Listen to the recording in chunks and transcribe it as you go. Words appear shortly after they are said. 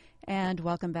And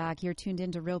welcome back. You're tuned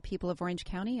in to Real People of Orange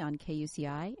County on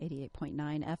KUCI 88.9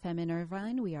 FM in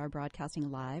Irvine. We are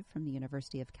broadcasting live from the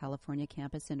University of California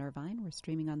campus in Irvine. We're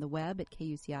streaming on the web at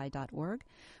kuci.org.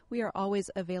 We are always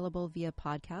available via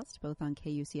podcast, both on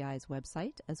KUCI's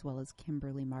website as well as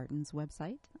Kimberly Martin's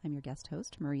website. I'm your guest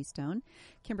host, Marie Stone.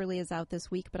 Kimberly is out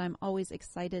this week, but I'm always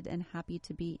excited and happy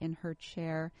to be in her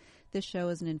chair. This show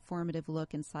is an informative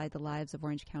look inside the lives of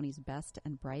Orange County's best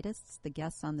and brightest. The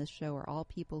guests on this show are all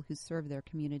people who serve their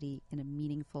community in a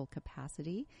meaningful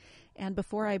capacity. And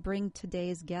before I bring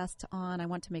today's guest on, I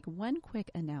want to make one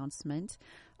quick announcement.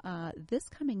 This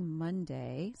coming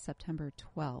Monday, September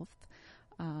 12th,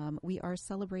 we are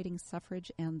celebrating suffrage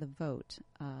and the vote.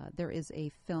 There is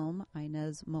a film,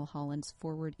 Inez Mulholland's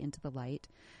Forward into the Light,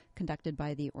 conducted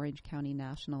by the Orange County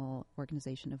National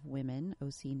Organization of Women,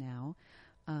 OC Now.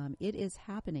 It is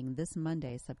happening this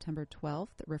Monday, September 12th.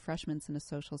 Refreshments and a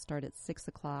social start at 6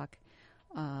 o'clock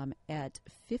at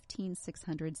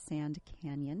 15600 Sand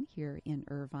Canyon here in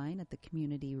Irvine at the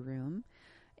community room.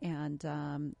 And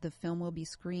the film will be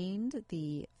screened.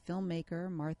 The filmmaker,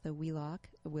 Martha Wheelock,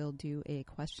 will do a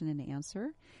question and answer.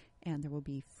 And there will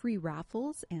be free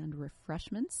raffles and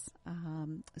refreshments.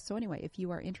 So anyway, if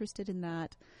you are interested in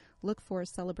that, look for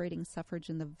Celebrating Suffrage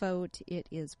and the Vote. It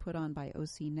is put on by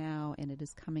OC Now, and it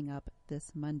is coming up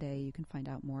this Monday. You can find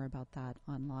out more about that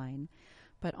online.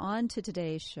 But on to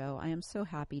today's show. I am so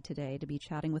happy today to be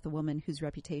chatting with a woman whose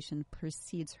reputation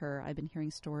precedes her. I've been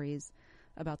hearing stories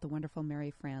about the wonderful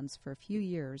Mary Franz for a few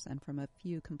years and from a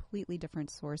few completely different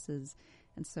sources.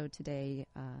 And so today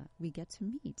we get to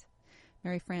meet.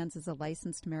 Mary Franz is a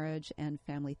licensed marriage and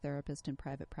family therapist in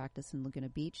private practice in Laguna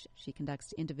Beach. She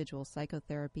conducts individual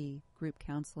psychotherapy, group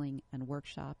counseling, and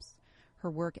workshops.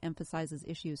 Her work emphasizes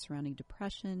issues surrounding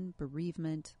depression,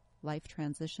 bereavement, life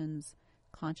transitions,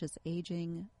 conscious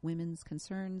aging, women's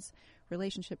concerns,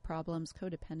 relationship problems,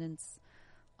 codependence,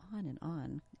 on and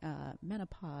on,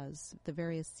 menopause, the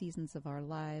various seasons of our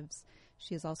lives.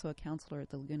 She is also a counselor at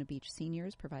the Laguna Beach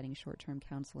Seniors, providing short-term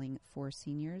counseling for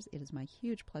seniors. It is my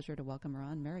huge pleasure to welcome her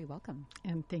on. Mary, welcome.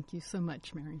 And thank you so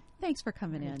much, Mary. Thanks for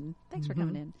coming in. Thanks for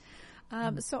coming in.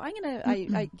 So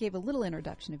I gave a little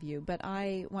introduction of you, but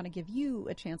I want to give you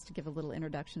a chance to give a little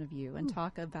introduction of you and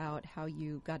talk about how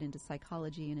you got into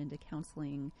psychology and into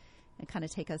counseling and kind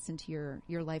of take us into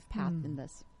your life path in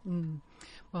this.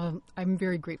 Well, I'm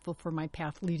very grateful for my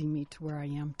path leading me to where I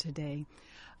am today.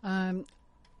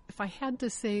 If I had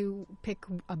to pick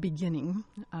a beginning,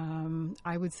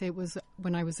 I would say it was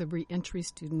when I was a re-entry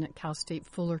student at Cal State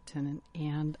Fullerton,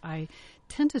 and I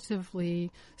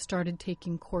tentatively started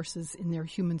taking courses in their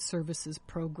human services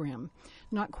program.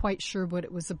 Not quite sure what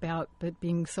it was about, but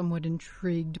being somewhat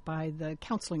intrigued by the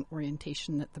counseling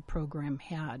orientation that the program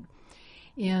had.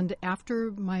 And after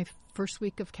my first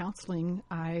week of counseling,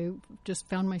 I just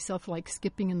found myself like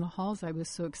skipping in the halls. I was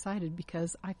so excited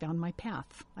because I found my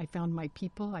path. I found my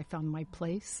people, I found my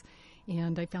place,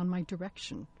 and I found my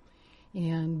direction.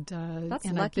 And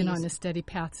I've been on a steady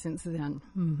path since then.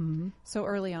 Mm-hmm. So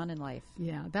early on in life.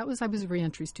 Yeah, I was a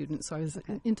re-entry student, so I was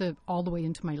all the way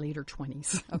into my later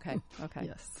 20s. Okay.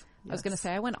 Yes. I was going to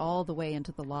say, I went all the way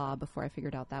into the law before I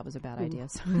figured out that was a bad idea.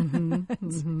 So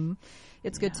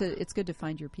it's good to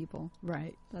find your people.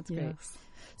 Right. That's great.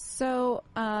 So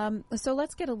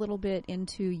let's get a little bit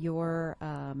into your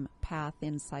path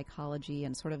in psychology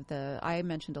and sort of I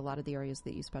mentioned a lot of the areas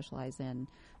that you specialize in,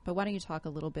 but why don't you talk a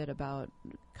little bit about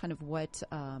kind of what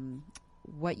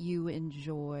you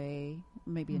enjoy,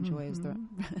 what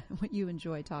you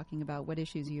enjoy talking about, what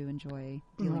issues you enjoy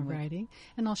dealing with. Alrighty.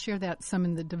 And I'll share that some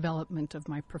in the development of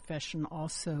my profession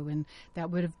also. And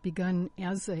that would have begun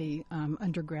as a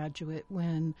undergraduate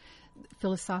when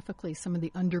philosophically some of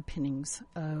the underpinnings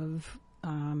of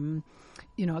a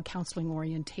counseling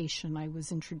orientation. I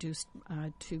was introduced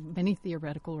to many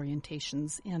theoretical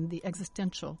orientations, and the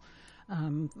existential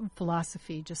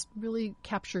philosophy just really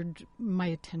captured my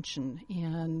attention.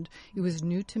 And it was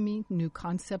new to me, new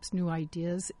concepts, new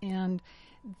ideas, and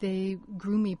they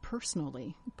grew me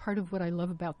personally. Part of what I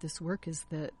love about this work is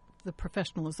that the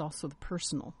professional is also the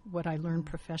personal. What I learn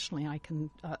professionally, I can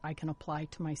apply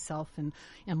to myself and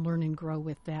learn and grow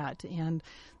with that. And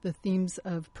the themes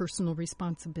of personal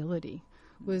responsibility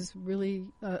was really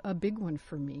a big one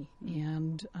for me.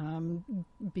 And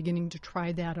beginning to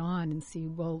try that on and see,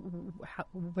 well,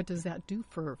 what does that do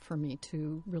for me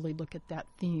to really look at that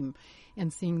theme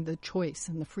and seeing the choice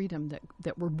and the freedom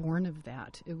that were born of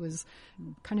that. It was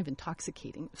kind of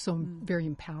intoxicating, so very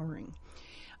empowering.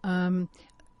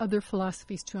 Other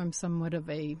philosophies, too. I'm somewhat of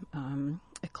a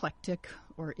eclectic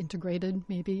or integrated,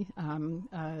 maybe.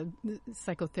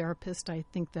 Psychotherapist, I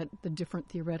think that the different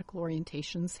theoretical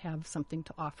orientations have something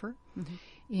to offer.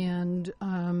 And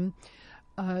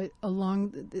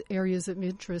along the areas of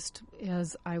interest,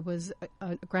 as I was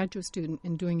a graduate student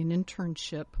and doing an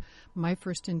internship, my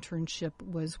first internship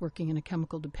was working in a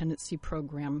chemical dependency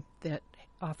program that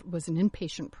was an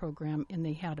inpatient program, and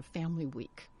they had a family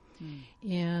week.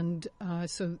 And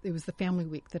so it was the family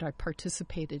week that I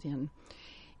participated in.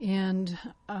 And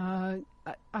I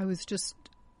was just,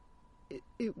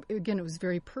 again, it was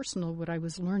very personal what I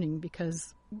was learning,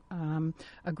 because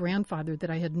a grandfather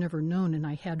that I had never known and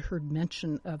I had heard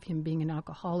mention of him being an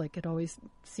alcoholic, it always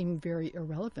seemed very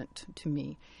irrelevant to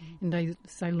me. And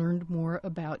as I learned more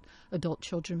about adult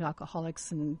children of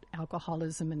alcoholics and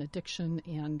alcoholism and addiction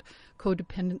and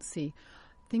codependency,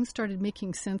 things started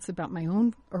making sense about my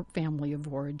own family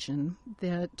of origin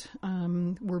that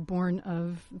were born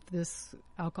of this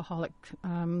alcoholic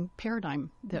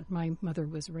paradigm that my mother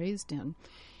was raised in.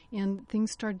 And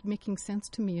things started making sense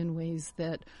to me in ways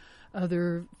that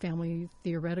other family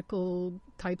theoretical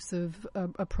types of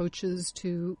approaches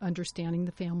to understanding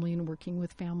the family and working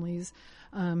with families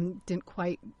didn't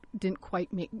quite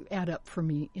add up for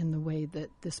me in the way that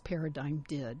this paradigm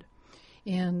did.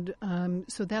 And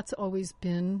so that's always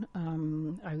been,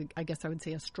 I guess I would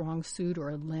say, a strong suit or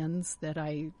a lens that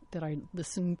I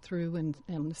listen through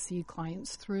and see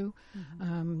clients through,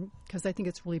 because I think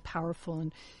it's really powerful.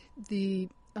 And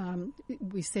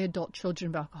we say adult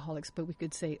children of alcoholics, but we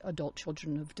could say adult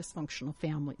children of dysfunctional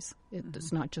families.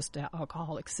 It's not just an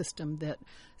alcoholic system that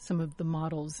some of the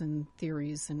models and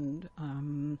theories and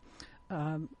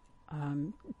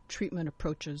treatment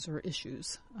approaches or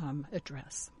issues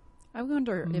address. I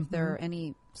wonder if there are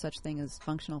any such thing as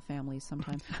functional families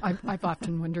sometimes. I've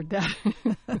often wondered that.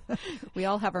 We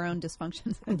all have our own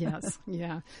dysfunctions. Yes,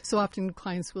 yeah. So often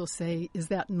clients will say, is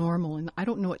that normal? And I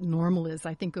don't know what normal is.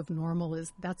 I think of normal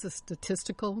as that's a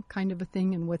statistical kind of a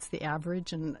thing, and what's the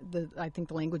average? And I think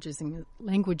the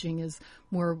languaging is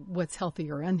more what's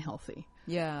healthy or unhealthy.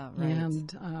 Yeah,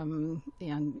 right.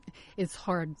 And it's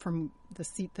hard from the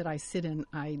seat that I sit in.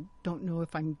 I don't know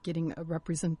if I'm getting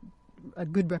a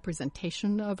good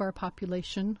representation of our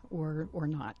population or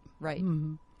not. Right.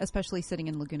 Especially sitting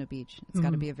in Laguna Beach. It's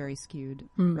got to be a very skewed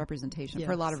representation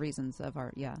for a lot of reasons of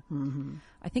our,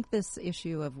 I think this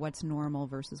issue of what's normal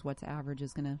versus what's average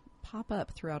is going to pop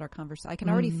up throughout our conversation. I can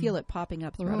already feel it popping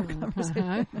up throughout our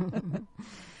conversation.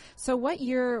 So what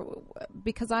year,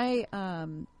 because I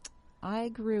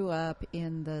grew up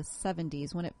in the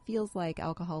 70s when it feels like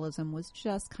alcoholism was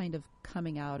just kind of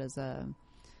coming out as a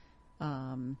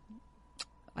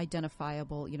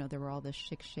identifiable, there were all the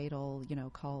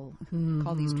schick-shadel, call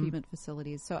these treatment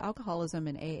facilities. So alcoholism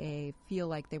and AA feel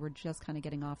like they were just kind of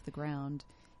getting off the ground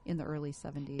in the early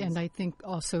 70s. And I think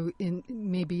also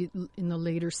maybe in the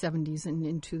later 70s and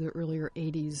into the earlier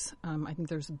 80s, I think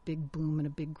there's a big boom and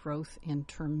a big growth in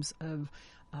terms of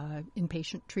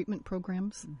inpatient treatment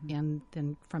programs. And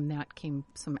then from that came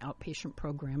some outpatient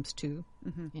programs too.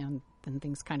 And then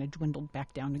things kind of dwindled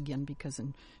back down again because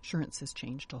insurance has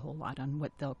changed a whole lot on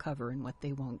what they'll cover and what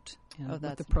they won't, and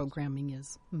what the programming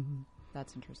is.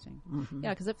 That's interesting. Yeah,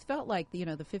 because it felt like, the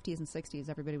 50s and 60s,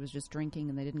 everybody was just drinking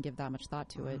and they didn't give that much thought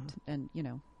to it. And,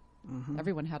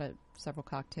 everyone had several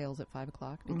cocktails at 5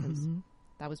 o'clock because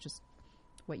that was just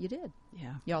what you did.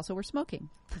 Yeah. You also were smoking.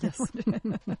 Yes.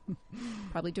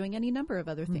 Probably doing any number of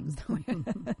other things.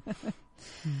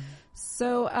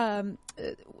 So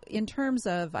in terms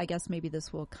of, I guess maybe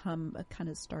this will kind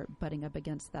of start butting up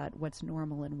against that, what's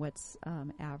normal and what's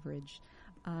average.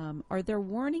 Are there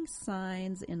warning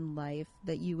signs in life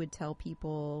that you would tell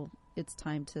people it's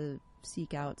time to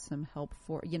seek out some help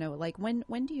for? Like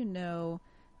when do you know,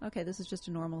 okay, this is just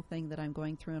a normal thing that I'm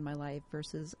going through in my life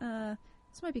versus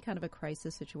this might be kind of a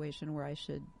crisis situation where I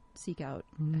should seek out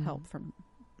help from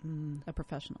a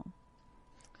professional?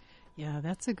 Yeah,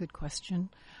 that's a good question.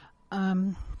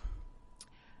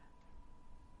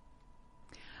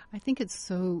 I think it's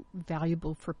so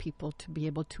valuable for people to be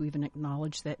able to even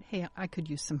acknowledge that, hey, I could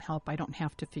use some help. I don't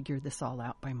have to figure this all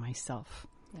out by myself.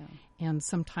 Yeah. And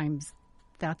sometimes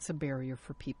that's a barrier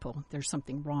for people. There's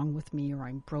something wrong with me, or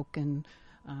I'm broken.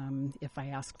 If I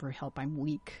ask for help, I'm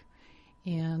weak.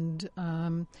 And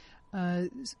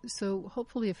so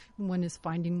hopefully if one is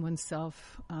finding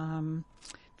oneself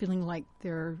feeling like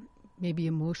they're maybe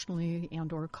emotionally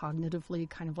and or cognitively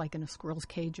kind of like in a squirrel's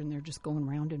cage and they're just going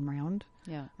round and round.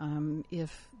 Yeah.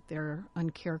 If they're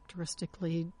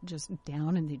uncharacteristically just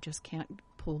down and they just can't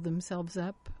pull themselves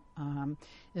up.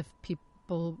 If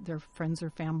people, their friends or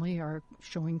family are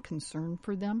showing concern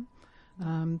for them.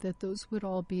 that those would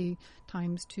all be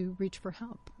times to reach for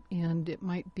help. And it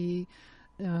might be,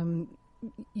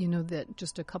 that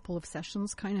just a couple of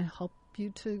sessions kind of help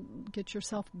you to get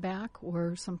yourself back,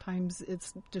 or sometimes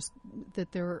it's just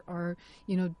that there are,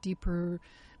 deeper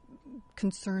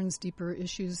concerns, deeper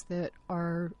issues that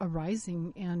are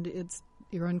arising, and it's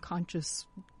your unconscious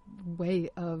way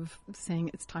of saying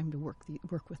it's time to work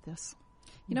with this.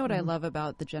 You know what I love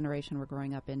about the generation we're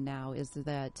growing up in now is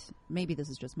that, maybe this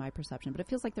is just my perception, but it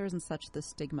feels like there isn't such the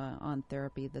stigma on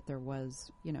therapy that there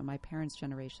was. My parents'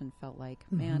 generation felt like,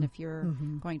 man, if you're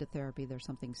going to therapy, there's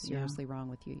something seriously wrong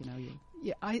with you.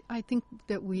 Yeah, I think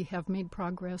that we have made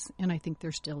progress, and I think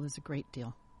there still is a great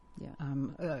deal. Yeah,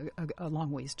 a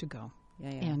long ways to go. Yeah.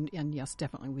 And yes,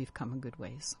 definitely we've come a good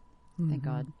ways. Thank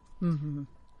God. I'm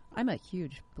a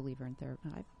huge believer in therapy.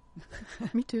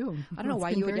 Me too. I don't know why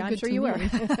you would. I'm sure you were.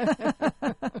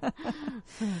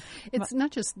 It's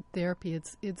not just therapy.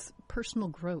 It's personal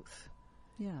growth.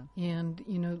 Yeah. And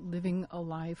living a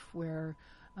life where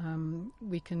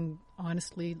we can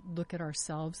honestly look at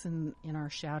ourselves in our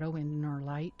shadow and in our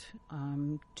light,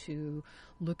 to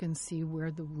look and see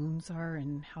where the wounds are,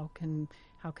 and how can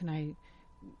I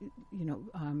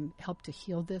help to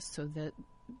heal this so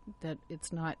that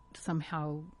it's not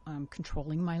somehow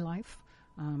controlling my life.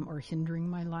 Or hindering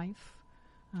my life.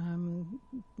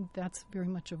 That's very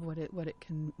much of what it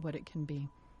can be.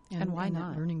 And why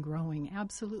not? Learning, growing.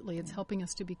 Absolutely. It's helping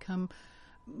us to become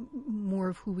more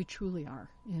of who we truly are,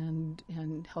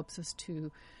 and helps us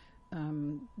to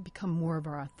become more of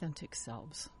our authentic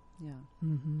selves. Yeah.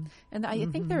 And I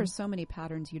think there are so many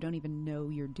patterns you don't even know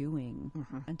you're doing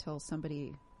until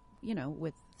somebody,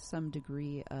 with some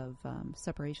degree of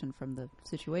separation from the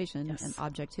situation and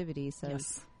objectivity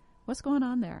says, what's going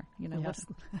on there?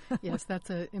 Yes, that's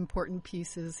an important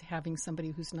piece, is having somebody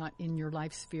who's not in your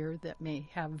life sphere that may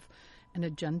have an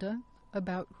agenda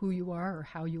about who you are or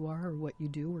how you are or what you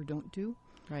do or don't do.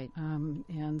 Right.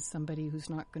 And somebody who's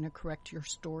not going to correct your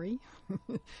story.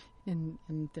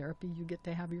 In therapy, you get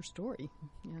to have your story.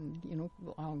 And,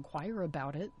 I'll inquire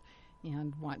about it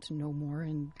and want to know more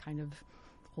and kind of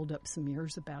hold up some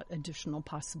ears about additional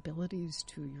possibilities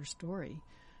to your story.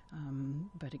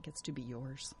 But it gets to be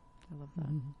yours. I love that.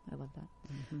 I love that.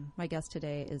 My guest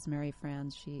today is Mary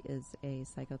Franz. She is a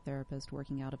psychotherapist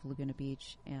working out of Laguna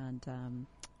Beach, and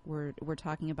we're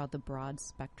talking about the broad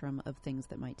spectrum of things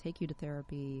that might take you to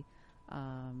therapy.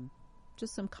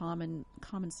 Just some common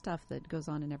stuff that goes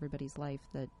on in everybody's life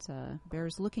that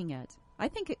bears looking at. I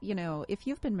think, if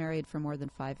you've been married for more than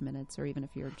 5 minutes, or even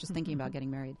if you're just thinking about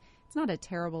getting married, it's not a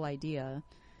terrible idea.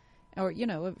 Or,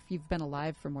 if you've been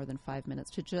alive for more than 5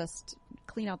 minutes, to just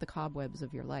clean out the cobwebs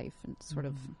of your life and sort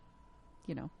of,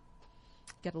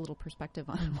 get a little perspective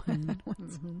on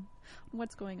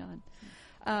what's going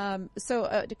on.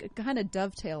 So to kind of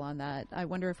dovetail on that, I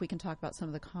wonder if we can talk about some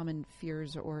of the common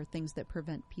fears or things that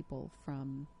prevent people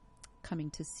from coming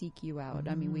to seek you out.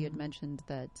 I mean, we had mentioned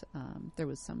that there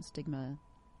was some stigma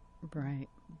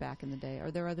back in the day.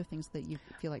 Are there other things that you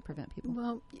feel like prevent people?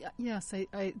 Well, yes.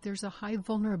 There's a high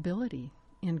vulnerability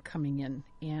in coming in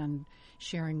and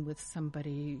sharing with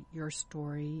somebody your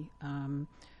story,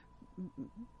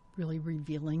 really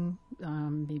revealing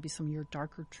maybe some of your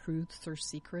darker truths or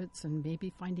secrets, and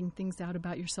maybe finding things out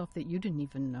about yourself that you didn't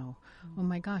even know. Oh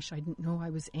my gosh, I didn't know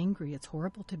I was angry. It's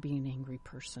horrible to be an angry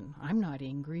person. I'm not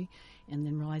angry. And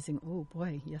then realizing, oh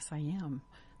boy, yes I am.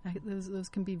 Those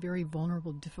can be very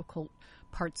vulnerable, difficult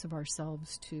parts of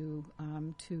ourselves to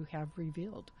have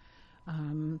revealed.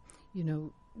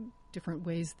 Different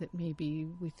ways that maybe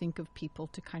we think of people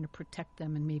to kind of protect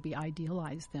them and maybe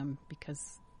idealize them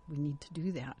because we need to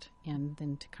do that. And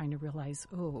then to kind of realize,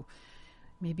 oh,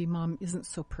 maybe mom isn't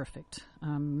so perfect.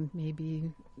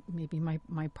 Maybe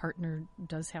my partner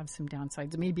does have some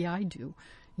downsides. Maybe I do.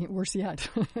 Worse yet.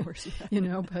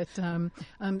 But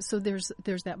so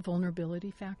there's that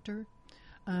vulnerability factor.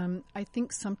 I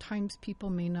think sometimes people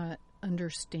may not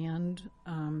understand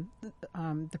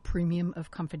the premium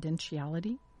of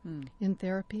confidentiality in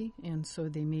therapy, and so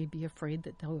they may be afraid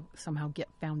that they'll somehow get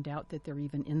found out that they're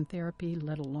even in therapy,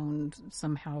 let alone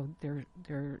somehow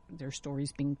their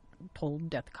stories being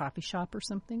told at the coffee shop or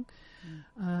something.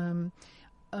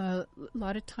 A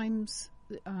lot of times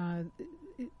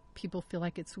people feel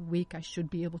like it's weak. I should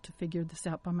be able to figure this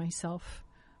out by myself.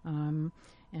 And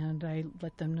I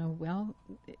let them know, well,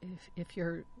 if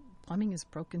your plumbing is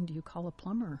broken, do you call a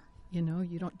plumber?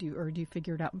 You don't do, or do you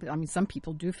figure it out? I mean, some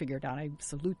people do figure it out. I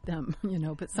salute them,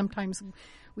 but sometimes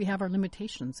we have our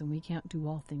limitations and we can't do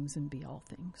all things and be all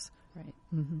things. Right.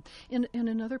 And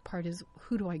another part is,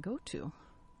 who do I go to?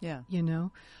 Yeah.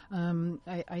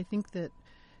 I think that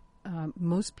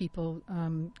most people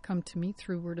come to me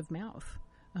through word of mouth.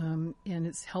 And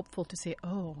it's helpful to say,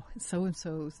 oh,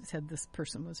 so-and-so said this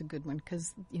person was a good one.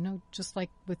 Because, just like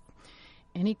with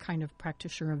any kind of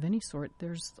practitioner of any sort,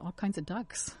 there's all kinds of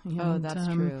ducks. Oh, that's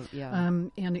true. Yeah.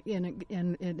 And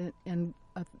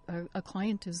a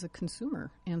client is a consumer,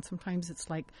 and sometimes it's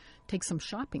like take some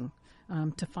shopping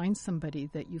to find somebody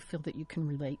that you feel that you can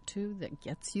relate to, that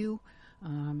gets you,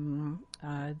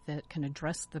 that can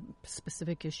address the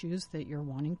specific issues that you're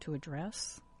wanting to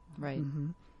address. Right. Mm-hmm.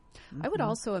 I would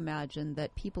also imagine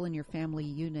that people in your family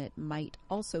unit might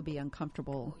also be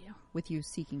uncomfortable with you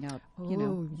seeking out.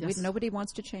 Yes. Nobody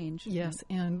wants to change. Yes,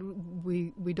 and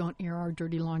we don't air our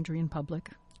dirty laundry in public.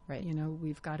 Right.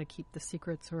 We've got to keep the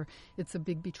secrets, or it's a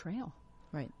big betrayal.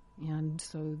 Right. And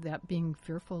so that being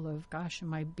fearful of, gosh,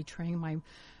 am I betraying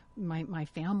my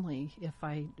family if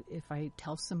I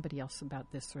tell somebody else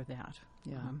about this or that?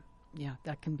 Yeah.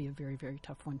 That can be a very, very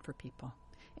tough one for people.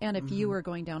 And if you were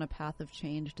going down a path of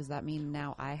change, does that mean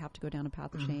now I have to go down a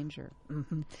path of change? Or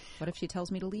what if she tells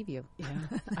me to leave you?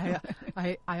 Yeah,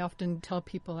 I often tell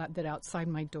people that outside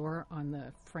my door on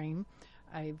the frame,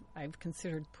 I've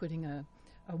considered putting a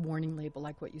warning label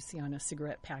like what you see on a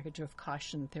cigarette package of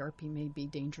caution: therapy may be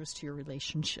dangerous to your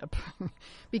relationship.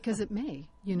 Because it may,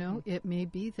 it may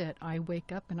be that I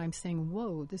wake up and I'm saying,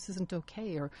 whoa, this isn't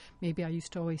okay. Or maybe I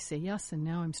used to always say yes, and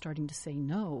now I'm starting to say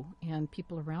no. And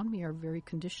people around me are very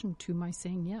conditioned to my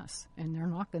saying yes, and they're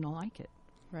not going to like it.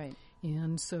 Right.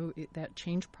 And so that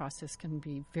change process can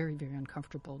be very, very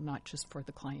uncomfortable, not just for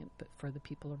the client, but for the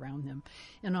people around them.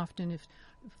 And often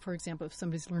for example, if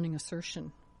somebody's learning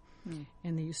assertion,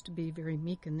 and they used to be very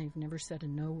meek, and they've never said a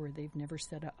no, or they've never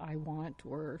said a I want,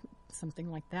 or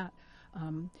something like that.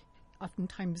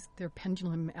 Oftentimes their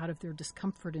pendulum out of their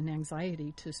discomfort and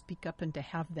anxiety to speak up and to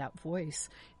have that voice,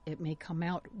 it may come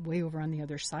out way over on the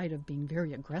other side of being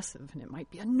very aggressive, and it might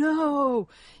be a no,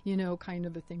 kind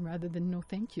of a thing, rather than no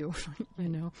thank you,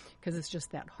 because it's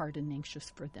just that hard and anxious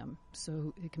for them.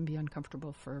 So it can be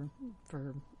uncomfortable for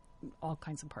all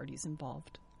kinds of parties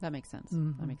involved. That makes sense.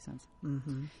 Mm-hmm. That makes sense.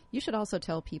 Mm-hmm. You should also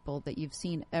tell people that you've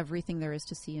seen everything there is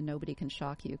to see and nobody can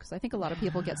shock you. Because I think a lot of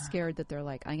people get scared that they're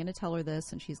like, I'm going to tell her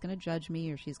this and she's going to judge me,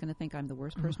 or she's going to think I'm the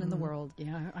worst person in the world.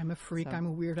 Yeah, I'm a freak. So, I'm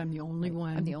a weird. I'm the only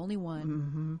one. I'm the only one.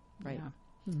 Mm-hmm. Right.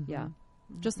 Yeah. Mm-hmm. Yeah.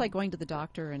 Just like going to the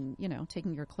doctor and,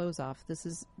 taking your clothes off. This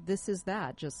is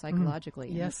that, just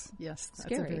psychologically. Yes. That's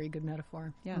scary. a very good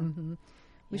metaphor. Yeah. Mm-hmm.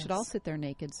 We should all sit there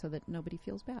naked so that nobody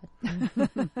feels bad.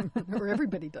 Or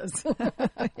everybody does.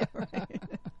 Yeah, right.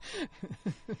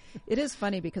 It is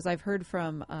funny because I've heard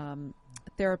from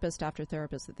therapist after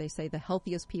therapist that they say the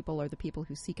healthiest people are the people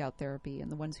who seek out therapy, and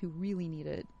the ones who really need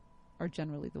it are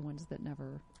generally the ones that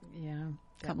never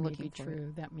come looking for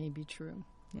it. That may be true.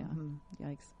 Yeah.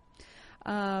 Mm-hmm.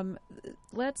 Yikes.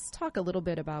 Let's talk a little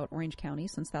bit about Orange County,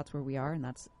 since that's where we are and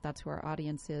that's who our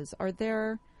audience is.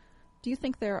 Do you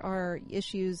think there are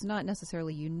issues, not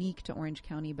necessarily unique to Orange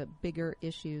County, but bigger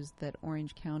issues that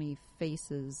Orange County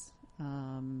faces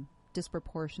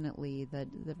disproportionately that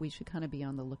we should kind of be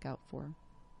on the lookout for?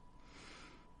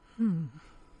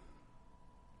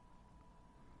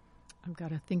 I've got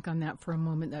to think on that for a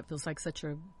moment. That feels like such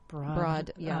a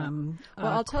broad yeah. Well,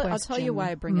 I'll tell you why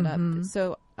I bring it up.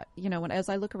 So, as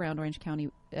I look around Orange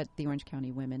County at the Orange County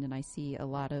women, and I see a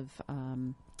lot of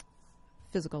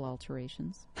physical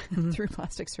alterations through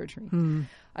plastic surgery.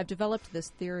 I've developed this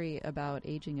theory about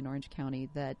aging in Orange County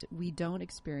that we don't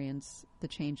experience the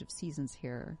change of seasons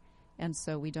here. And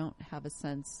so we don't have a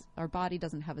sense, our body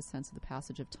doesn't have a sense of the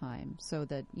passage of time. So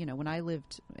that, when I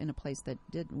lived in a place that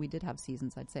we did have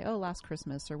seasons, I'd say, oh, last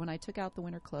Christmas, or when I took out the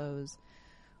winter clothes,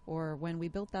 or when we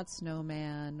built that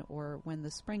snowman, or when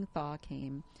the spring thaw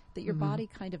came, that your body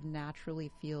kind of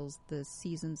naturally feels the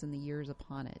seasons and the years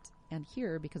upon it. And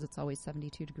here, because it's always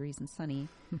 72 degrees and sunny.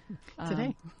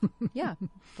 Today. Yeah,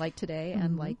 like today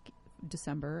and like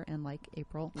December and like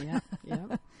April. Yeah.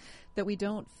 That we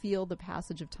don't feel the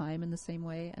passage of time in the same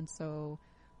way. And so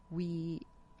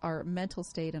our mental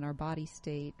state and our body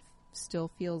state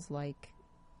still feels like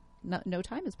no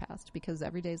time has passed, because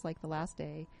every day is like the last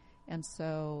day. And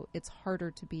so it's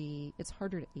harder to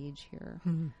age here.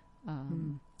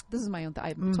 This is my own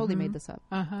I totally made this up.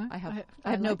 I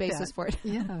have no basis for it.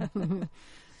 Yeah.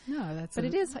 No, but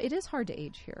it is hard to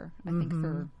age here. I think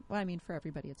for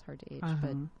everybody it's hard to age,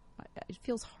 but it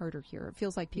feels harder here. It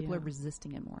feels like people are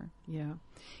resisting it more. Yeah.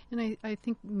 And I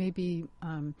think maybe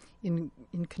in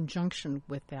conjunction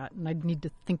with that, and I'd need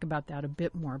to think about that a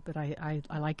bit more, but I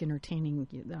like entertaining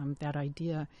that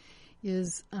idea,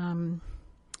 is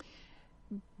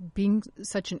being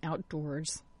such an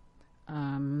outdoors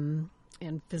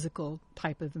and physical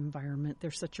type of environment.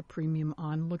 There's such a premium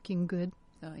on looking good.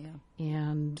 Oh yeah.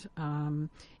 And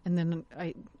then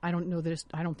I don't know that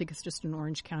I don't think it's just an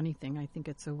Orange County thing. I think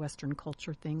it's a Western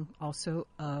culture thing also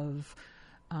of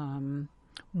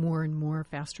more and more,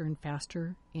 faster and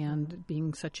faster, and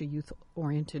being such a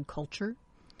youth-oriented culture.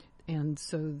 And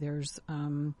so there's,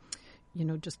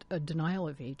 just a denial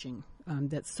of aging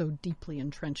that's so deeply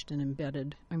entrenched and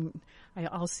embedded. I mean,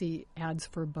 I'll see ads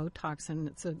for Botox, and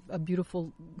it's a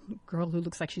beautiful girl who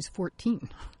looks like she's 14.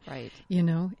 Right.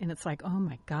 And it's like, oh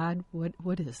my God,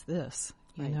 what is this?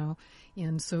 You know?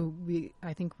 And so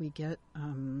I think we get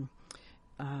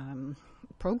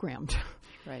programmed,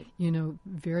 right?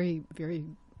 Very, very,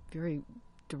 very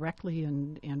directly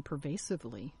and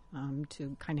pervasively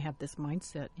to kind of have this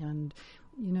mindset. And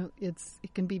it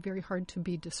can be very hard to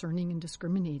be discerning and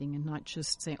discriminating and not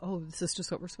just say, oh, this is just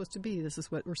what we're supposed to be, this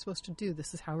is what we're supposed to do,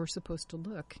 this is how we're supposed to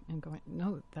look, and going,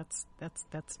 no, that's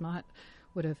not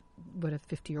what a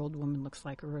 50-year-old woman looks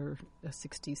like, or a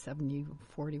 60, 70,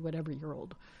 40, whatever year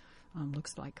old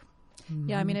looks like. Mm-hmm.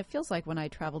 Yeah, I mean, it feels like when I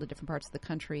travel to different parts of the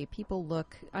country, people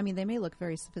they may look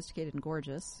very sophisticated and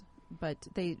gorgeous, but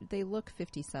they look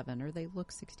 57 or they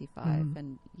look 65,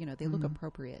 and they look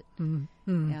appropriate. And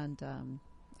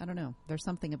I don't know, there's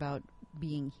something about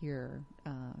being here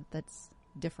that's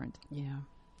different. Yeah.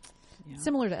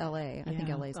 Similar to LA. I think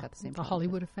LA's got the same the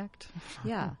Hollywood effect.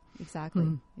 Yeah,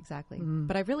 exactly. Exactly.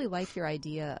 But I really like your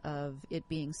idea of it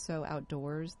being so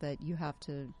outdoors that you have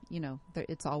to,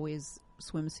 it's always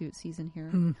swimsuit season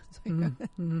here.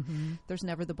 There's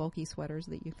never the bulky sweaters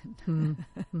that you can.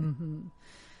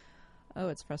 Oh,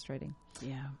 it's frustrating.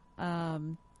 Yeah.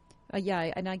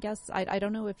 Yeah, and I guess I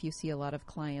don't know if you see a lot of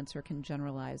clients or can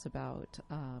generalize about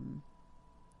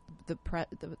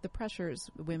the pressures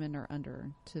women are under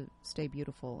to stay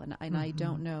beautiful, and I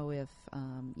don't know if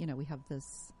we have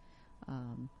this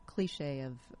cliche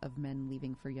of men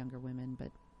leaving for younger women,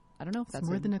 but I don't know if that's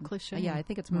more than a cliche. Yeah, I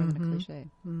think it's more than a cliche.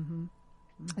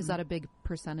 Is that a big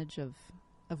percentage of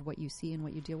what you see and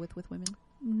what you deal with women?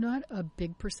 Not a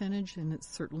big percentage, and it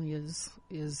certainly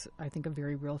is I think a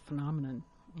very real phenomenon.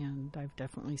 And I've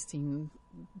definitely seen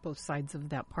both sides of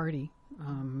that party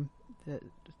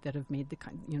that have made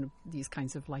these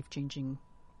kinds of life-changing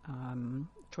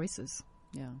choices.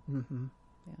 Yeah. Yeah.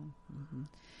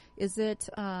 Is it?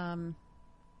 I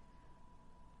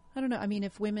don't know. I mean,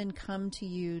 if women come to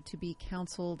you to be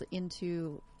counseled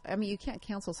into, you can't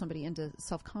counsel somebody into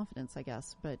self-confidence, I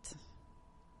guess, but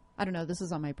I don't know. This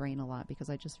is on my brain a lot because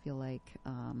I just feel like.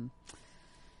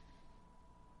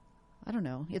 I don't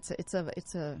know. It's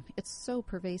so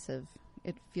pervasive.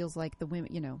 It feels like the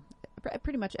women,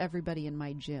 pretty much everybody in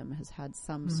my gym has had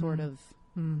some sort of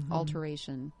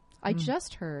alteration. I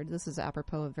just heard, this is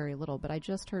apropos of very little, but I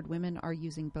just heard women are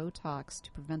using Botox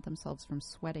to prevent themselves from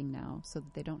sweating now so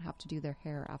that they don't have to do their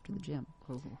hair after the gym.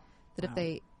 Oh, that if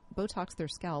they Botox their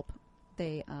scalp,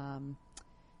 they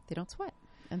don't sweat.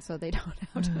 And so they don't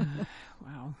have to.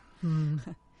 Wow.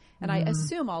 And I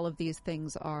assume all of these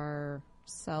things are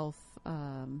self-worth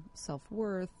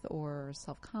or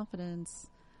self-confidence,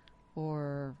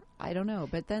 or I don't know.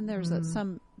 But then there's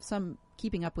some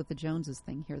keeping up with the Joneses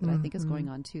thing here that I think is going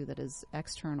on too. That is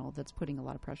external. That's putting a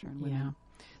lot of pressure on women.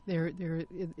 Yeah,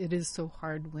 it is so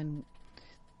hard when,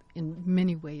 in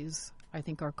many ways, I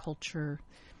think our culture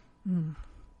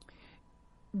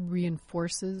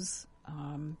reinforces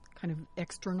kind of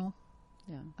external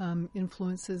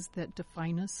influences that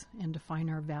define us and define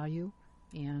our value.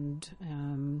 And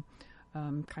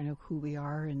kind of who we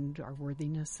are and our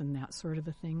worthiness and that sort of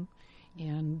a thing.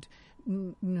 And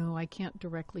no, I can't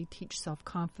directly teach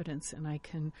self-confidence, and I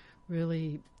can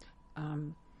really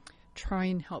try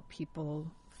and help people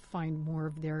find more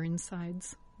of their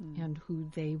insides and who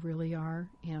they really are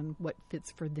and what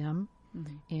fits for them.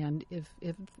 And if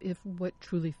what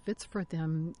truly fits for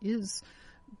them is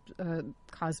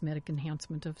cosmetic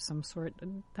enhancement of some sort,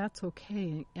 that's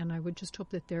okay. And I would just hope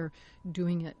that they're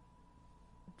doing it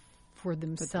for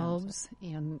themselves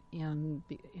and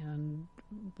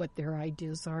what their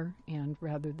ideas are, and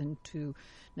rather than to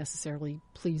necessarily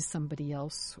please somebody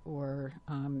else or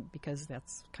because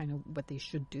that's kind of what they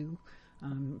should do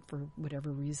for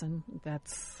whatever reason.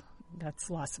 That's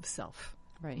loss of self.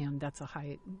 Right. And that's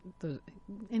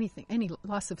any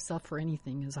loss of self for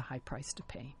anything is a high price to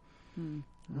pay. I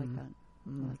like that.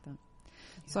 I like that.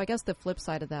 So I guess the flip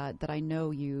side of that I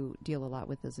know you deal a lot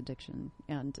with is addiction.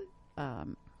 And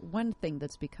one thing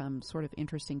that's become sort of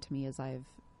interesting to me as I've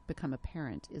become a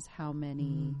parent is how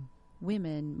many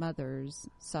women, mothers,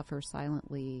 suffer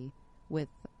silently with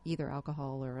either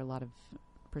alcohol or a lot of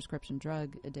prescription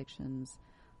drug addictions.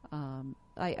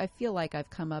 I feel like I've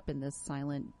come up in this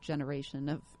silent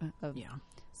generation of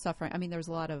suffering. I mean, there's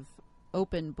a lot of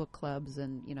open book clubs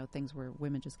and, things where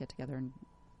women just get together and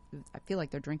I feel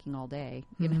like they're drinking all day,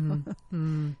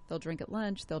 They'll drink at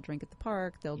lunch, they'll drink at the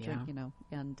park, they'll drink,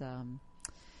 and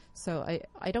so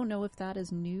I don't know if that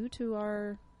is new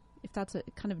to if that's a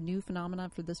kind of new phenomenon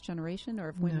for this generation, or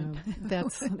if women... No,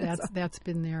 that's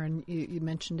been there, and you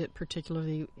mentioned it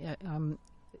particularly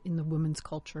in the women's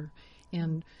culture,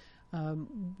 and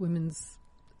women's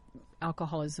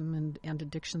alcoholism and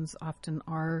addictions often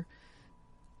are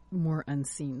more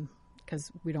unseen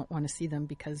because we don't want to see them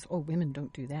because, women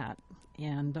don't do that.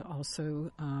 And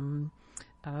also,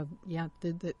 a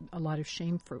lot of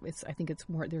shame for it. I think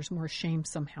there's more shame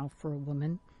somehow for a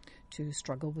woman to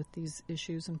struggle with these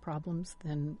issues and problems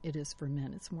than it is for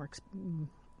men. It's more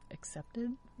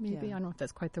accepted, maybe. Yeah. I don't know if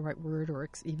that's quite the right word, or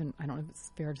even, I don't know if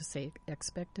it's fair to say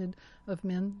expected of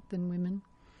men than women.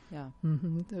 Yeah.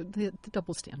 Mm-hmm. The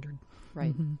double standard.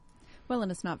 Right. Mm-hmm. Well,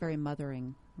 and it's not very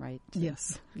mothering, right?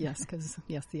 Yes, because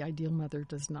the ideal mother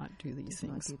does not do these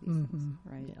things. Things,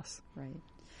 right? Yes, right.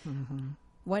 Mm-hmm.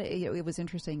 It was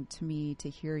interesting to me to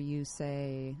hear you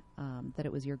say that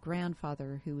it was your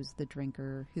grandfather who was the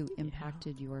drinker who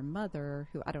impacted your mother,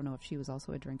 who I don't know if she was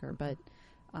also a drinker, but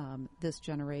this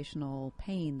generational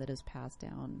pain that is passed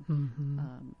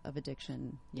down of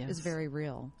addiction is very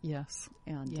real. Yes,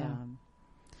 and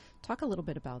talk a little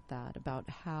bit about that, about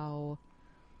how.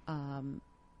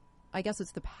 I guess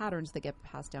it's the patterns that get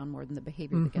passed down more than the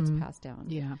behavior that gets passed down.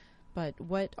 Yeah. But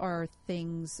what are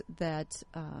things that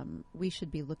we should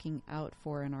be looking out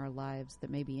for in our lives that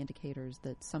may be indicators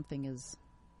that something is,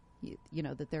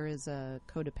 that there is a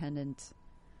codependent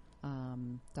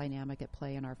dynamic at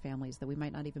play in our families that we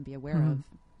might not even be aware of?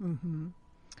 Mm-hmm.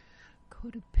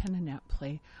 Codependent at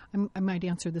play. I might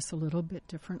answer this a little bit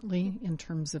differently in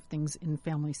terms of things in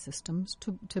family systems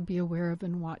to be aware of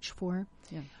and watch for.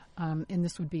 Yeah. And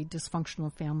this would be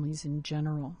dysfunctional families in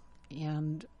general.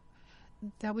 And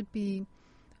that would be,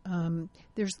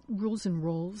 there's rules and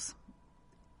roles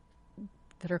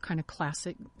that are kind of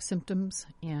classic symptoms,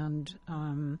 and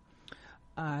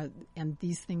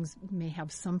these things may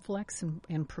have some flex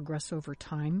and progress over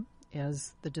time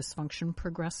as the dysfunction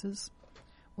progresses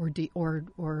or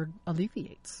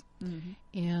alleviates. Mm-hmm.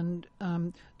 And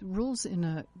the rules in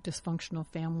a dysfunctional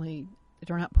family,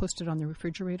 they're not posted on the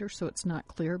refrigerator, so it's not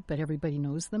clear, but everybody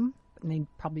knows them, and they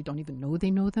probably don't even know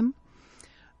they know them.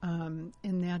 And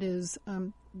that is,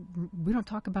 we don't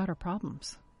talk about our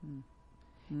problems.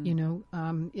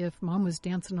 Mm. If Mom was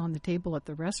dancing on the table at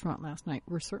the restaurant last night,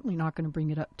 we're certainly not going to bring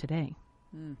it up today.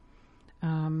 Mm.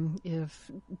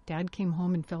 If Dad came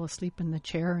home and fell asleep in the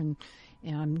chair and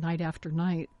night after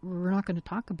night, we're not going to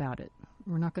talk about it.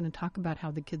 We're not going to talk about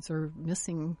how the kids are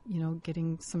missing,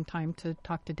 getting some time to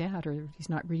talk to Dad, or he's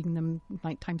not reading them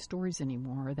nighttime stories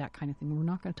anymore, or that kind of thing. We're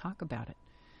not going to talk about it,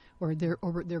 or there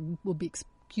will be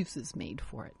excuses made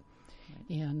for it.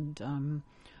 Right. And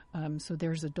so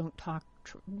there's a don't talk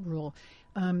rule.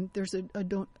 There's a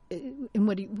don't, and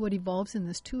what evolves in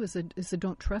this too is a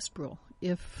don't trust rule.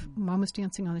 If Mom was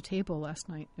dancing on the table last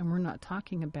night and we're not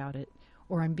talking about it,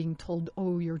 or I'm being told,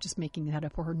 oh, you're just making that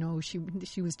up, or no, she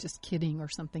was just kidding or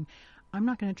something, I'm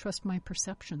not going to trust my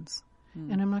perceptions.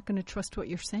 And I'm not going to trust what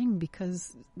you're saying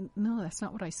because, no, that's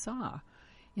not what I saw.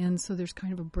 And so there's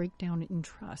kind of a breakdown in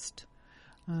trust.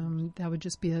 That would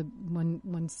just be one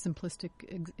simplistic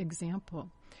example.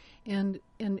 And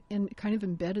kind of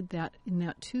embedded in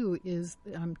that too is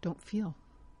don't feel.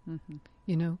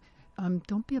 Mm-hmm.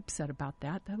 Don't be upset about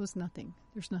that. That was nothing.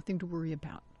 There's nothing to worry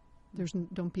about.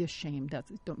 Don't be ashamed.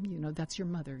 That's your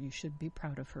mother. You should be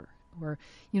proud of her. Or,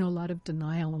 a lot of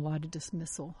denial, a lot of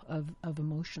dismissal of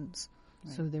emotions.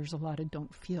 Right. So there's a lot of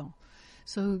don't feel.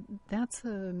 So that's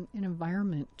an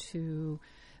environment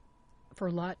for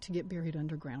a lot to get buried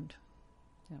underground.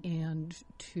 Yeah. And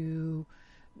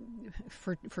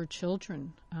for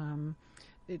children,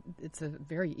 it's a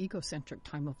very egocentric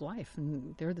time of life,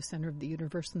 and they're the center of the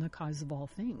universe and the cause of all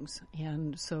things.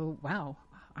 And so, wow,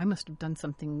 I must have done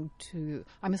something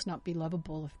I must not be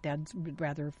lovable if Dad would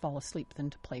rather fall asleep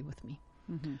than to play with me.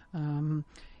 Mm-hmm.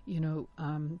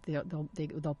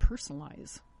 They'll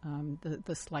personalize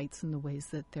the slights in the ways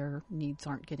that their needs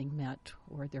aren't getting met,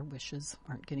 or their wishes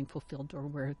aren't getting fulfilled, or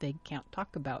where they can't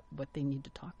talk about what they need to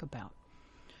talk about.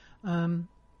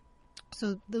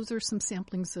 So those are some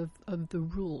samplings of the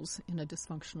rules in a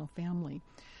dysfunctional family.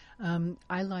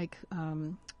 I like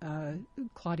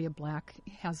Claudia Black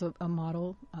has a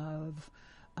model of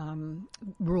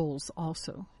rules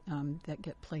also that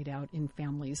get played out in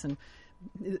families. And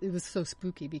it was so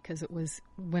spooky because it was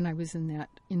when I was in that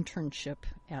internship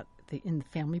at in the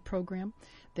family program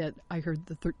that I heard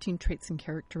the 13 traits and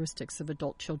characteristics of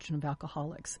adult children of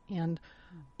alcoholics, and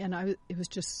it was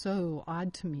just so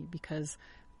odd to me because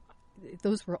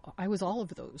I was all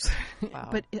of those. Wow.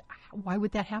 But why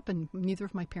would that happen? Neither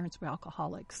of my parents were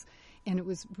alcoholics. And it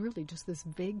was really just this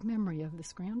vague memory of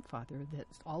this grandfather that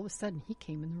all of a sudden he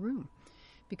came in the room.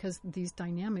 Because these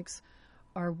dynamics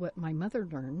are what my mother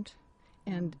learned,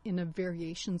 and in a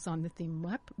variations on the theme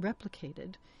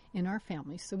replicated in our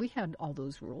family. So we had all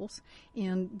those rules.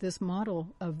 And this model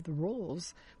of the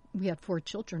roles, we had 4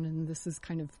 children, and this is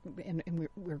kind of, and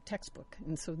we're textbook.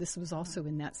 And so this was also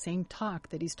in that same talk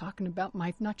that he's talking about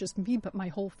not just me, but my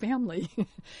whole family.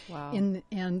 Wow.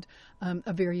 And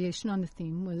a variation on the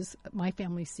theme was my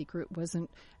family's secret wasn't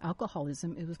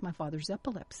alcoholism, it was my father's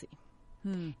epilepsy.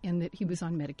 And that he was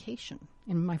on medication.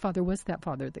 And my father was that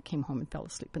father that came home and fell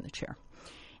asleep in the chair.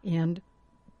 And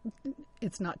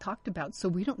it's not talked about, so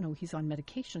we don't know he's on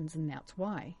medications, and that's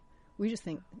why. We just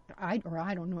think, I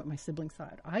don't know what my siblings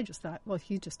thought. I just thought, well,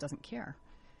 he just doesn't care.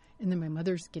 And then my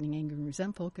mother's getting angry and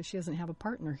resentful because she doesn't have a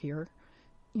partner here,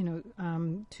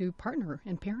 to partner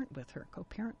and parent with her,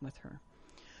 co-parent with her.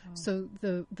 Oh. So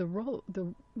the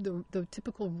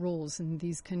typical roles, and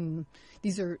these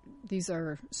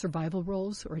are survival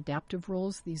roles or adaptive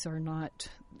roles. These are not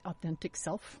authentic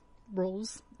self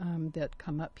roles that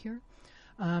come up here.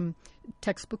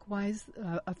 Textbook-wise,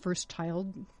 a first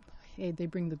child, they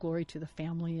bring the glory to the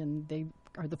family, and they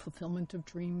are the fulfillment of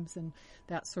dreams and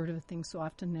that sort of a thing. So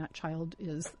often that child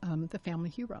is the family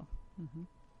hero. Mm-hmm.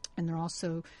 And they're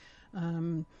also,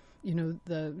 get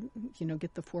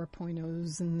the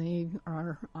 4.0s, and they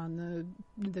are on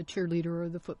the cheerleader or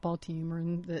the football team, or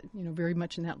in the, very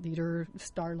much in that leader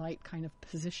starlight kind of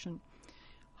position.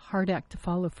 Hard act to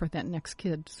follow for that next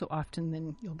kid. So often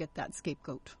then you'll get that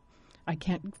scapegoat. I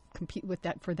can't compete with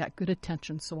that for that good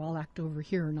attention, so I'll act over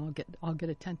here and I'll get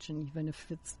attention even if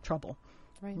it's trouble.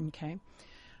 Right. Okay.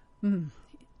 Being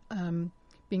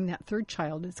that third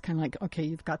child, it's kind of like, okay,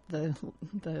 you've got the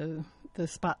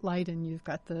spotlight and you've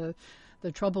got the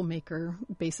troublemaker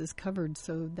bases covered,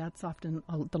 so that's often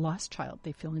the lost child.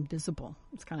 They feel invisible.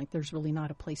 It's kind of like there's really not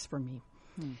a place for me.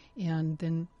 And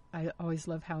then I always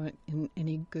love how in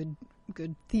any good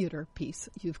theater piece,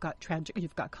 you've got tragic,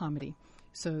 you've got comedy.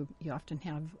 So you often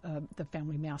have the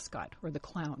family mascot or the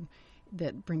clown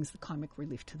that brings the comic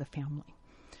relief to the family.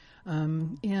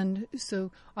 And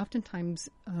so oftentimes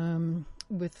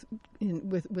with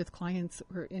clients,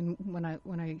 or when I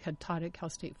had taught at Cal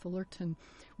State Fullerton,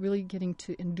 really getting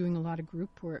to, and doing a lot of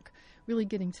group work, really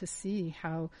getting to see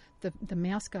how the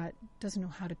mascot doesn't know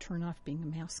how to turn off being a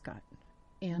mascot.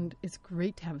 And it's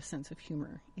great to have a sense of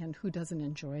humor, and who doesn't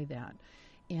enjoy that?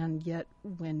 And yet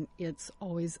when it's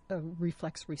always a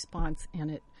reflex response,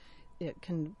 and it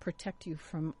can protect you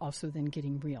from also then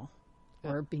getting real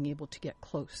or being able to get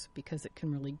close, because it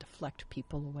can really deflect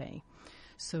people away.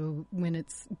 So when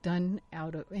it's done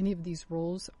out of, any of these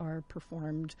roles are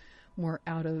performed more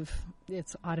out of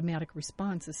its automatic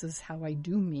response. This is how I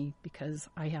do me because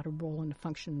I had a role and a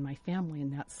function in my family,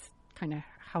 and that's kind of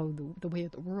how the way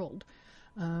of the world.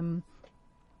 The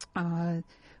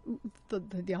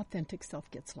authentic self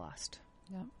gets lost.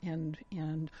 Yeah.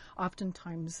 And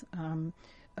oftentimes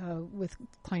with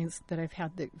clients that I've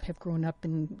had that have grown up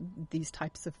in these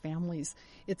types of families,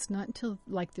 it's not until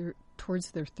like they're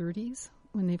towards their 30s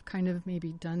when they've kind of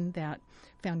maybe done that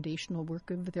foundational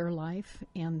work of their life,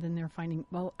 and then they're finding,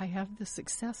 well, I have this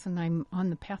success and I'm on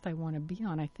the path I want to be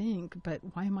on, I think, but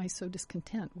why am I so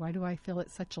discontent? Why do I feel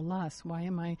it's such a loss? Why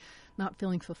am I not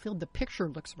feeling fulfilled? The picture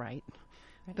looks right.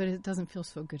 But it doesn't feel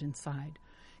so good inside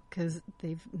because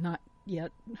they've not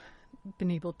yet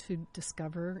been able to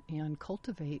discover and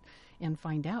cultivate and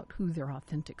find out who their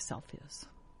authentic self is.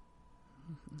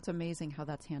 Mm-hmm. It's amazing how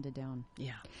that's handed down.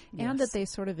 Yeah. And that they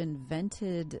sort of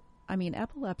invented,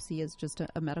 epilepsy is just a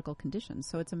medical condition,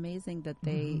 so it's amazing that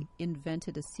they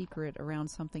invented a secret around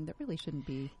something that really shouldn't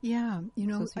be. Yeah,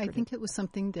 I think it was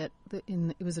something that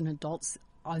it was an adult's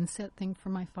onset thing for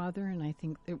my father, and I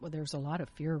think there's a lot of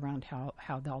fear around how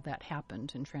all that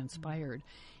happened and transpired,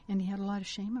 and he had a lot of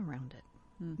shame around it,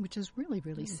 which is really,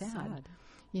 really sad.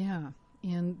 Yeah,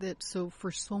 and that so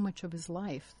for so much of his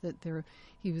life that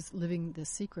he was living this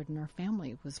secret, and our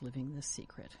family was living this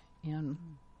secret, and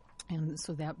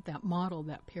so that model,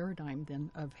 that paradigm then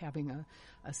of having a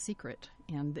secret,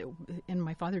 and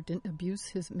my father didn't abuse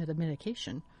his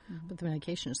medication, but the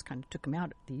medication just kind of took him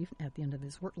out at the end of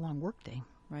his long work day.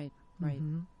 Right.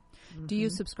 Do you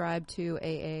subscribe to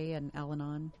AA and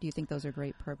Al-Anon? Do you think those are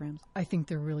great programs? I think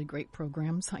they're really great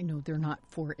programs. I know they're not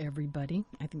for everybody.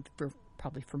 I think for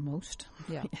probably for most.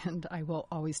 Yeah. And I will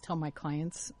always tell my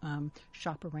clients,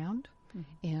 shop around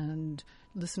and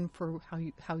listen for how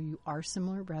you are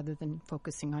similar rather than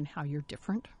focusing on how you're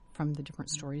different from the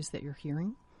different stories that you're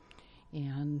hearing.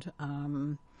 And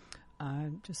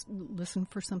just listen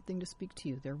for something to speak to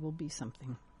you. There will be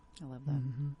something. I love that.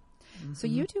 So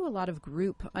you do a lot of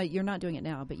group, you're not doing it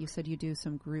now, but you said you do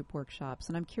some group workshops,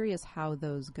 and I'm curious how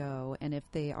those go and if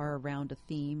they are around a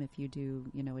theme, if you do,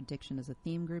 addiction as a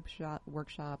theme group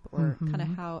workshop, or kind of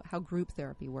how group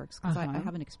therapy works, because I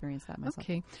haven't experienced that myself.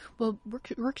 Okay. Well,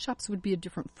 workshops would be a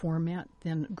different format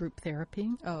than group therapy.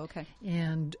 Oh, okay.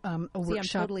 And workshop... I'm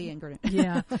totally ignorant.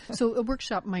 Yeah. So a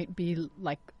workshop might be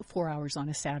like 4 hours on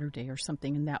a Saturday or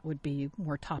something, and that would be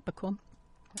more topical.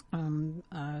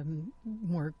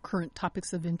 More current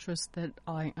topics of interest that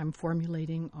I'm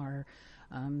formulating are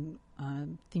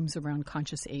themes around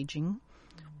conscious aging.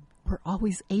 We're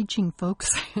always aging,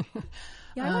 folks.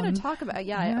 Yeah, I want to talk about.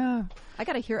 Yeah. I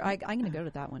got to hear. I'm going to go to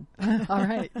that one. All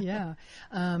right. Yeah.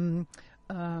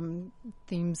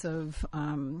 Themes of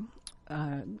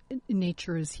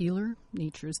nature as healer,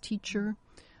 nature as teacher.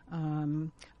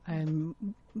 I'm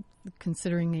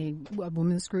considering a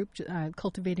women's group,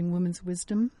 cultivating women's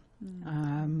wisdom.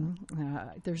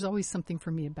 There's always something for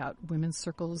me about women's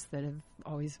circles that have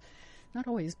always, not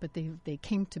always, but they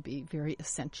came to be very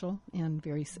essential and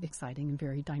very exciting and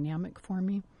very dynamic for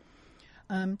me.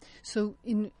 So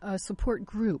in a support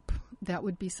group, that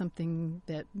would be something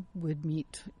that would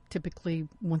meet typically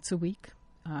once a week,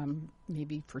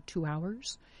 maybe for 2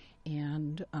 hours.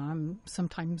 And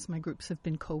sometimes my groups have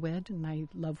been co-ed, and I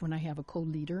love when I have a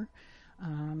co-leader.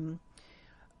 And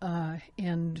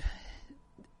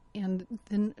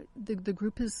then the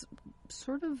group is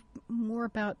sort of more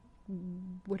about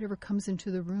whatever comes into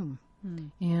the room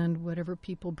and whatever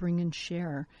people bring and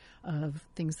share of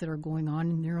things that are going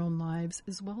on in their own lives,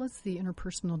 as well as the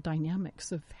interpersonal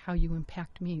dynamics of how you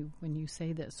impact me when you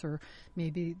say this, or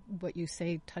maybe what you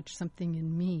say touched something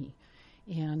in me.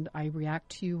 And I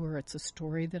react to you, or it's a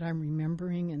story that I'm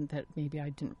remembering and that maybe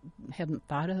I hadn't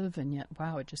thought of, and yet,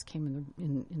 wow, it just came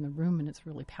in the room, and it's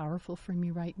really powerful for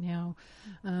me right now.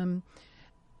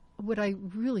 What I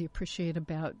really appreciate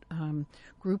about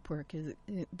group work is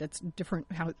that's different.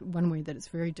 One way that it's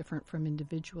very different from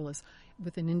individual is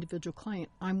with an individual client,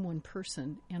 I'm one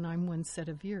person and I'm one set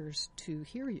of ears to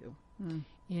hear you.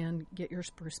 And get your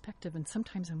perspective. And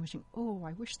sometimes I'm wishing,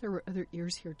 I wish there were other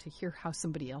ears here to hear how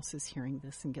somebody else is hearing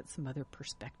this and get some other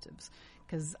perspectives.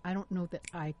 Because I don't know that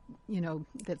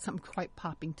that something's quite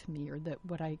popping to me, or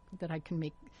that I can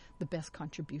make the best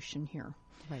contribution here.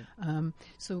 Right.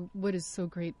 So what is so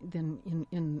great then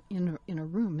in a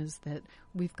room is that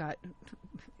we've got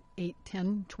 8,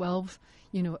 10, 12,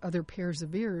 other pairs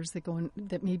of ears that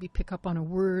that maybe pick up on a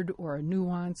word or a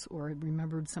nuance, or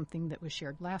remembered something that was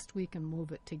shared last week and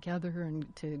move it together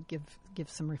and to give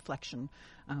some reflection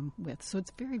with. So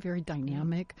it's very, very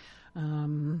dynamic.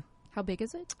 How big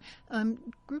is it?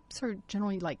 Groups are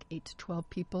generally like 8 to 12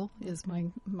 people is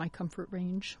my comfort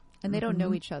range. And they don't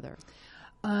know each other?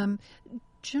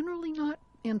 Generally not.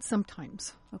 And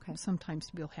sometimes, okay.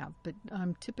 Sometimes we'll have, but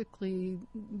typically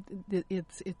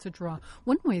it's a draw.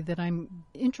 One way that I'm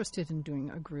interested in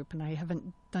doing a group, and I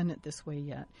haven't done it this way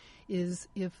yet, is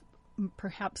if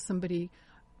perhaps somebody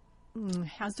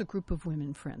has a group of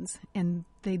women friends and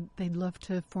they'd love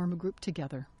to form a group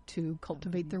together to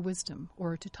cultivate their wisdom,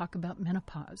 or to talk about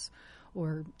menopause,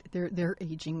 or their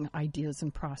aging ideas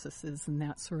and processes and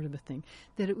that sort of a thing,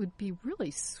 that it would be really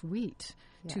sweet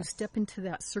to step into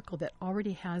that circle that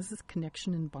already has this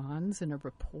connection and bonds and a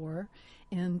rapport,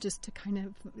 and just to kind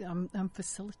of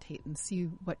facilitate and see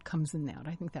what comes in that.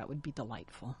 I think that would be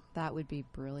delightful. That would be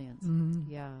brilliant.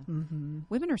 Yeah.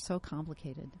 Women are so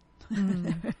complicated.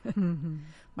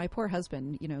 My poor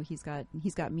husband, he's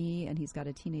got me, and he's got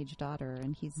a teenage daughter,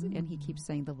 and he keeps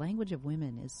saying the language of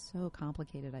women is so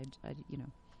complicated. I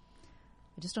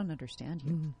just don't understand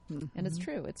you. And it's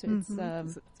true. It's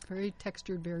very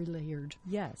textured, very layered.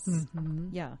 Yes.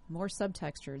 Yeah. More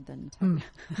subtextured than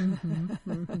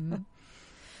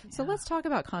So let's talk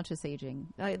about conscious aging.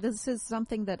 This is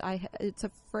something that it's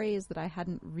a phrase that I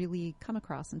hadn't really come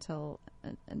across until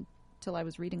I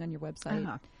was reading on your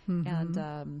website.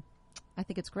 And I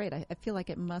think it's great. I feel like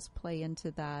it must play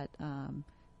into that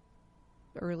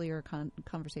earlier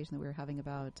conversation that we were having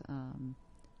about,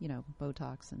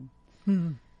 Botox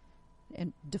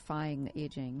and defying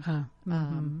aging.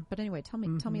 But anyway, tell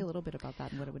me a little bit about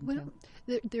that and what it would entail.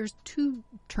 There's two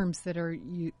terms that are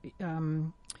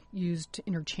used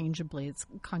interchangeably. It's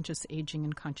conscious aging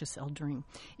and conscious eldering.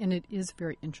 And it is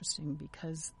very interesting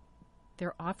because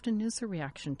there often is a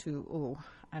reaction to,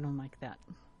 I don't like that.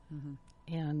 Mm-hmm.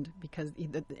 And because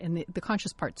the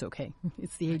conscious part's okay.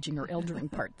 It's the aging or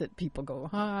eldering part that people go,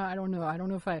 I don't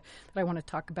know if I want to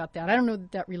talk about that. I don't know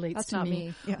that relates That's to not me.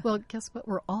 me. Yeah. Well, guess what?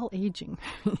 We're all aging.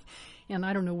 And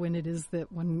I don't know when it is that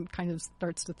one kind of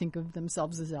starts to think of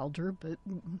themselves as elder, but,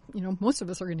 most of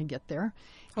us are going to get there.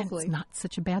 Hopefully. And it's not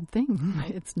such a bad thing.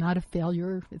 Right. It's not a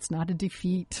failure. It's not a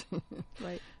defeat.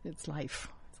 Right. It's life.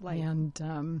 Life.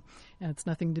 And it's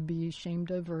nothing to be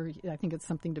ashamed of, or I think it's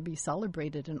something to be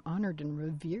celebrated and honored and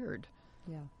revered.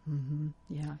 Yeah. Mm-hmm.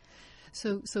 Yeah.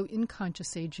 So in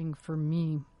conscious aging, for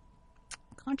me,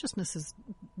 consciousness is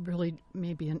really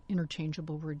maybe an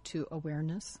interchangeable word to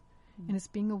awareness, and it's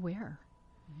being aware.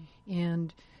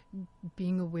 And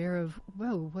being aware of,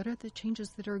 what are the changes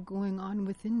that are going on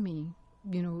within me,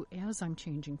 as I'm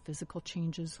changing, physical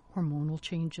changes, hormonal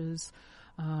changes,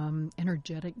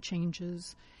 energetic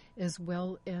changes, as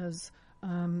well as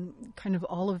kind of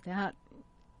all of that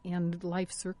and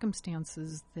life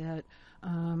circumstances that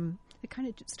kind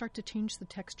of start to change the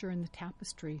texture and the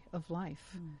tapestry of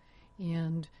life.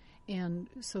 And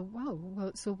so,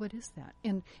 so what is that?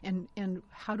 And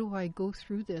how do I go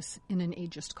through this in an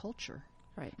ageist culture?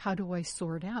 Right. How do I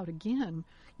sort out, again,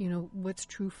 what's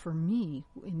true for me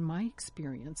in my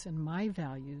experience and my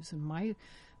values and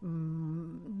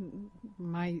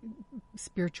my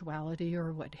spirituality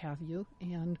or what have you,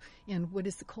 and what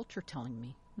is the culture telling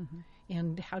me? Mm-hmm.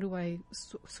 And how do I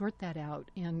sort that out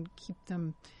and keep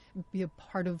them, be a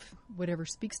part of whatever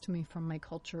speaks to me from my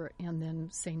culture, and then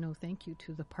say no thank you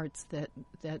to the parts that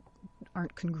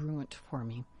aren't congruent for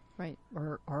me. Right.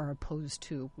 Or are opposed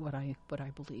to what I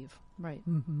believe. Right.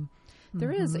 Mm-hmm.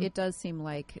 There is, it does seem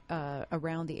like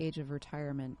around the age of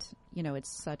retirement,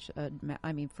 it's such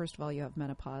first of all, you have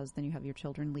menopause, then you have your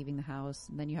children leaving the house,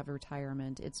 and then you have a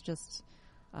retirement. It's just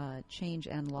change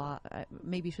and loss.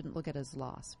 Maybe you shouldn't look at it as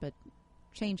loss, but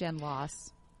change and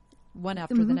loss, one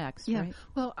after the next, yeah. Right?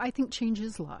 Well, I think change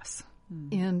is loss.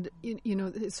 And,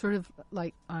 it's sort of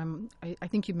like, I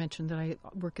think you mentioned that I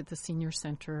work at the senior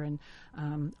center, and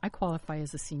I qualify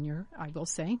as a senior, I will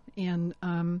say. And,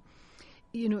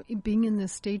 being in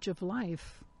this stage of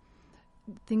life,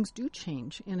 things do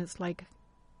change. And it's like,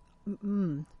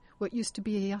 what used to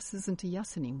be a yes isn't a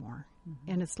yes anymore.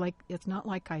 Mm-hmm. And it's not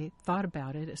like I thought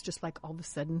about it. It's just like all of a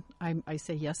sudden I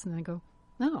say yes, and then I go,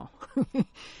 no,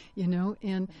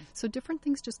 and so different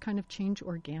things just kind of change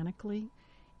organically.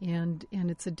 And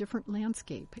it's a different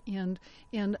landscape. And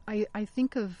I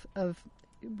think of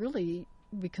really,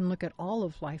 we can look at all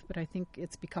of life, but I think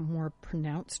it's become more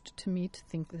pronounced to me to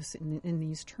think this in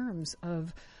these terms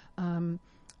of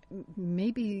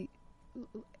maybe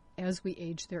as we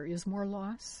age there is more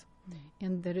loss,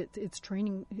 and that it's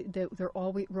training, that we're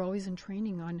always in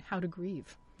training on how to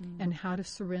grieve and how to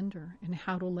surrender and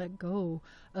how to let go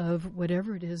of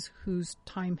whatever it is whose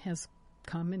time has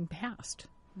come and passed.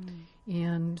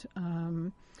 And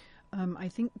I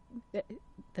think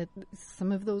that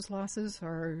some of those losses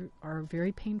are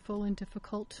very painful and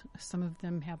difficult. Some of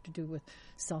them have to do with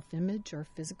self-image or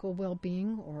physical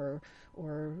well-being, or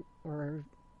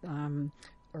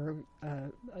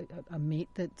a mate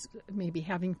that's maybe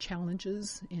having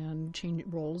challenges and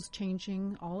roles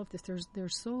changing. All of this,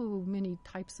 there's so many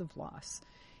types of loss,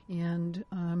 and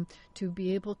to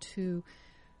be able to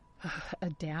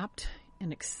adapt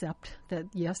and accept that,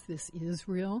 yes, this is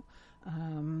real,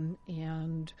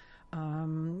 and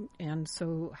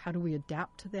so how do we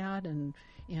adapt to that and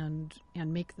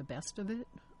make the best of it?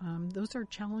 Those are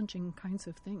challenging kinds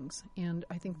of things, and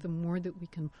I think the more that we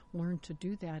can learn to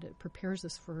do that, it prepares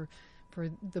us for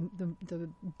the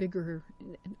bigger,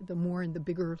 the more and the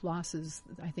bigger losses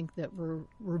I think that we're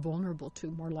vulnerable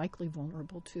to, more likely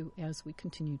vulnerable to, as we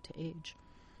continue to age.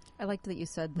 I liked that you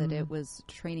said that it was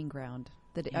training ground,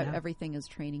 that everything is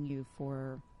training you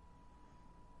for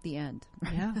the end.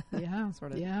 Yeah,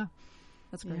 sort of. Yeah.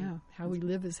 That's great. Yeah, how we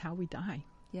live is how we die.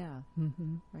 Yeah,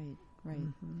 Mm-hmm. right.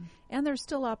 Mm-hmm. And there's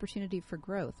still opportunity for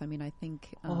growth. I mean, I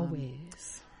think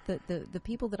always the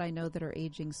people that I know that are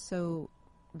aging so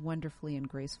wonderfully and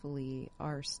gracefully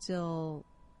are still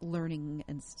learning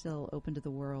and still open to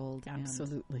the world.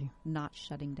 Absolutely. And not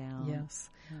shutting down. Yes.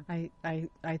 Yeah.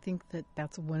 I think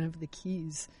that's one of the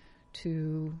keys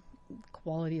to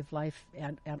quality of life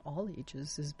at all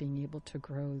ages, is being able to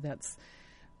grow. That's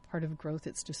part of growth.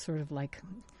 It's just sort of like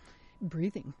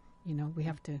breathing. We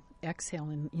have to exhale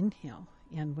and inhale.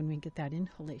 And when we get that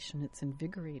inhalation, it's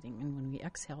invigorating. And when we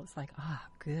exhale, it's like,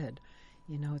 good.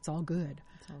 It's all good.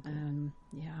 It's all good.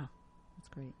 Yeah. That's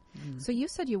great. So you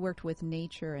said you worked with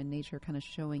nature, and nature kind of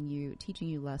teaching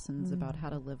you lessons about how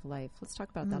to live life. Let's talk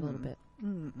about that a little bit.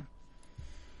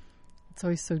 it's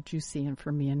always so juicy, and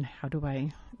for me, and how do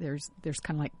I? There's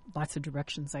kind of like lots of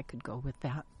directions I could go with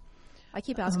that. I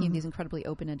keep asking these incredibly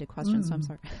open-ended questions, so I'm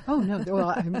sorry. Oh no!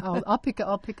 Well, I'll pick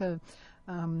a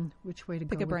which way to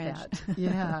pick go a branch. with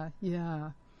that.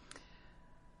 Yeah.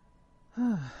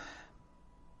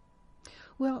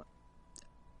 Well,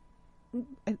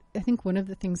 I think one of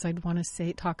the things I'd want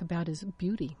to talk about is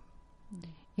beauty,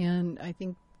 and I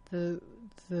think the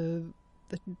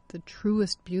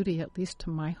truest beauty, at least to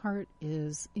my heart,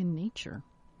 is in nature,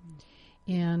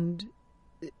 and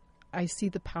I see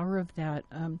the power of that.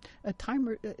 A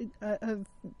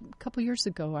couple years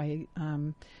ago, I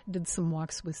did some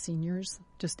walks with seniors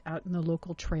just out in the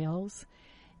local trails.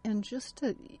 And just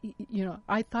to,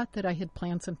 I thought that I had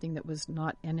planned something that was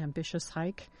not an ambitious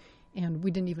hike, and we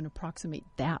didn't even approximate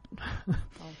that. Oh.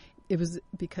 It was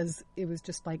because it was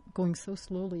just like going so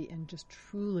slowly and just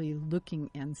truly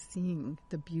looking and seeing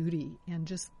the beauty and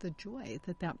just the joy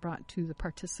that brought to the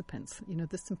participants.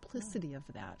 The simplicity of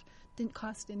that. Didn't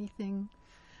cost anything.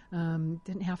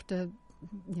 Didn't have to,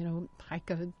 hike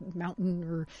a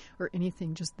mountain or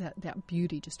anything. Just that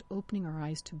beauty, just opening our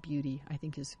eyes to beauty, I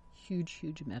think is huge,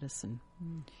 huge medicine.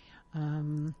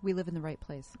 We live in the right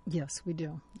place. Yes, we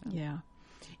do. Yeah.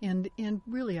 And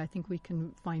really, I think we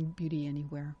can find beauty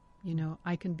anywhere.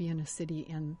 I can be in a city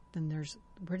and then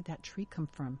where did that tree come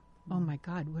from? Oh my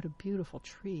God, what a beautiful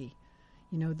tree.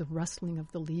 The rustling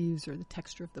of the leaves or the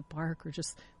texture of the bark, or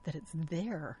just that it's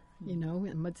there,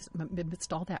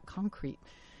 amidst all that concrete.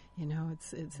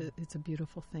 It's a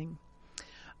beautiful thing.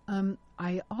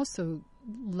 I also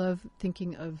love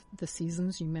thinking of the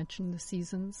seasons. You mentioned the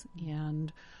seasons,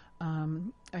 and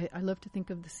I love to think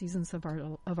of the seasons of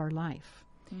our life,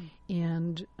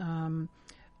 and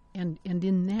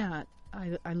in that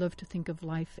I love to think of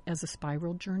life as a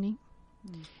spiral journey.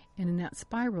 And in that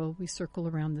spiral, we circle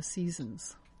around the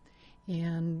seasons.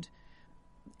 And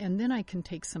then I can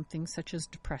take something such as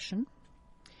depression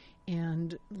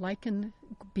and liken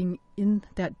being in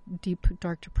that deep,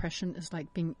 dark depression is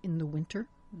like being in the winter.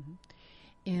 Mm-hmm.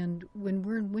 And when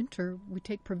we're in winter, we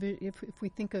take if we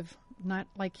think of not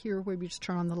like here where we just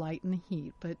turn on the light and the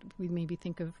heat, but we maybe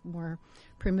think of more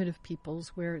primitive peoples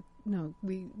where,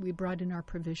 we brought in our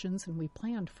provisions and we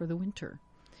planned for the winter.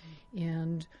 Mm-hmm.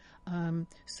 And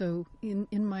so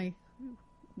in my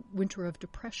winter of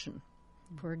depression,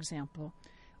 for example,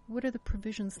 what are the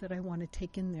provisions that I want to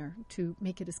take in there to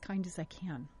make it as kind as I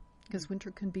can? Because winter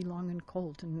can be long and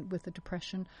cold, and with a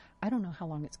depression, I don't know how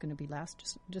long it's going to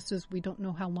last, just as we don't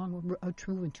know how long a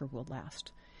true winter will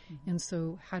last. Mm-hmm. And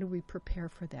so how do we prepare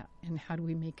for that? And how do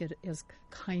we make it as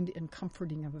kind and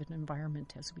comforting of an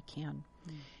environment as we can?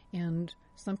 Mm-hmm. And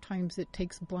sometimes it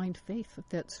takes blind faith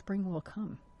that spring will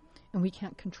come. And we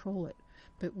can't control it,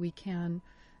 but we can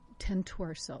tend to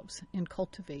ourselves and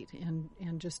cultivate and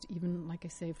just even, like I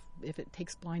say, if it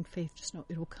takes blind faith, just know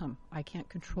it'll come. I can't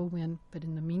control when, but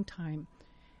in the meantime,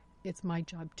 it's my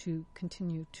job to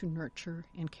continue to nurture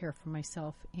and care for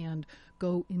myself and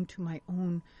go into my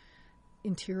own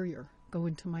interior, go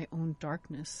into my own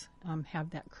darkness, have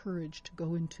that courage to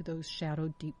go into those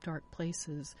shadowed, deep, dark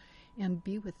places and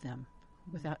be with them.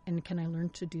 And can I learn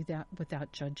to do that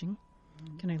without judging?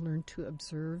 Can I learn to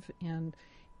observe and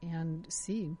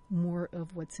see more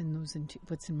of what's in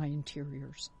what's in my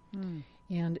interiors?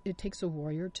 And it takes a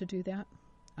warrior to do that.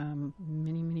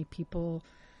 Many people,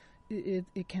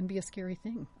 it can be a scary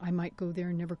thing. I might go there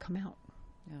and never come out.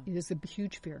 Yeah. It is a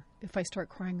huge fear. If I start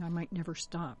crying, I might never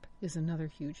stop. Is another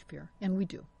huge fear. And we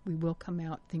do. We will come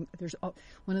out.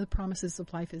 One of the promises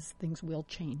of life is things will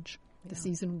change. Yeah. The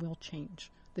season will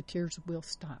change. The tears will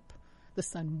stop. The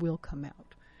sun will come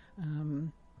out.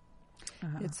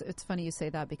 It's funny you say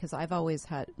that because I've always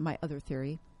had my other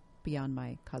theory beyond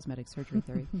my cosmetic surgery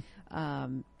theory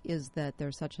is that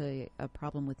there's such a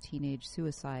problem with teenage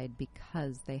suicide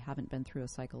because they haven't been through a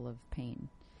cycle of pain.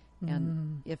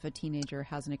 And if a teenager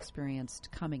hasn't experienced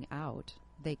coming out,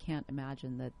 they can't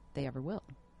imagine that they ever will.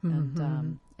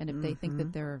 And if they think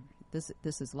that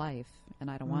this is life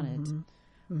and I don't want it.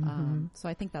 So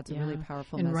I think that's a really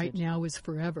powerful message. And right now is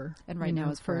forever. And right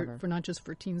now is forever. For not just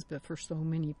for teens, but for so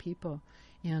many people.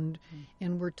 And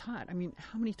we're taught. I mean,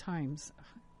 how many times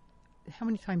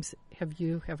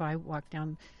have I walked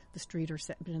down the street or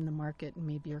been in the market and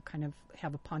maybe are kind of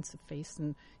have a pensive face,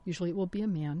 and usually it will be a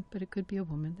man, but it could be a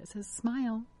woman that says,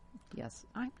 smile. Yes.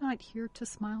 I'm not here to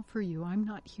smile for you. I'm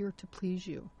not here to please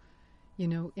you.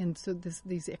 And so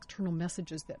these external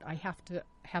messages that I have to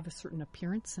have a certain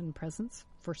appearance and presence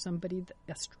for somebody,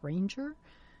 a stranger,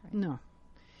 right. No.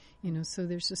 So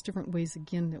there's just different ways,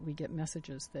 again, that we get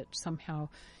messages that somehow,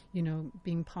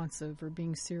 being pensive or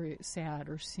being serious, sad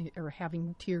or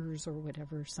having tears or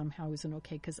whatever somehow isn't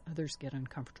okay because others get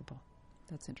uncomfortable.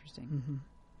 That's interesting.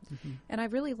 Mm-hmm. Mm-hmm. And I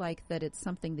really like that it's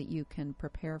something that you can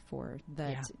prepare for,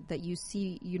 that you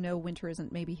see, winter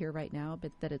isn't maybe here right now,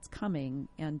 but that it's coming,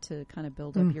 and to kind of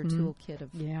build up your toolkit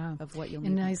of what you'll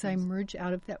need. And as I merge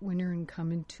out of that winter and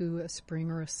come into a spring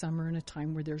or a summer and a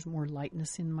time where there's more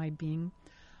lightness in my being,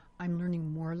 I'm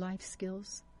learning more life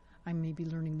skills. I may be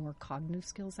learning more cognitive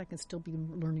skills. I can still be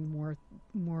learning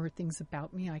more things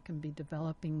about me. I can be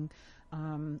developing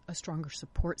a stronger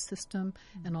support system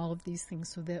and all of these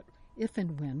things, so that if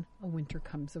and when a winter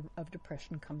of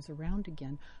depression comes around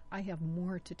again, I have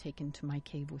more to take into my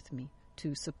cave with me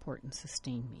to support and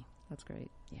sustain me. That's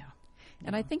great. Yeah.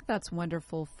 And I think that's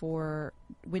wonderful for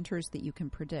winters that you can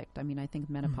predict. I mean, I think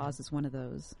menopause is one of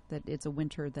those, that it's a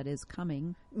winter that is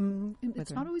coming.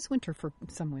 It's not always winter for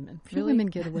some women. Few Really? women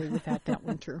get away without that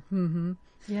winter. Mm-hmm.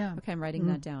 Yeah. Okay, I'm writing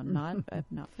that down. Not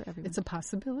for everyone. It's a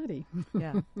possibility.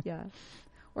 Yeah.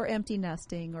 Or empty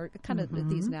nesting, or kind of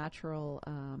these natural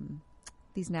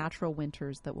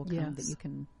winters that will come that you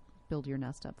can build your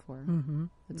nest up for.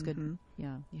 It's good.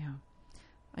 Yeah.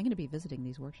 I'm going to be visiting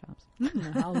these workshops.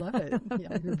 I'll love it.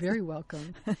 Yeah, you're very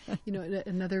welcome.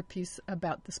 Another piece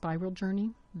about the spiral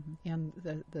journey and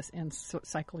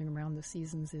cycling around the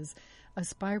seasons is a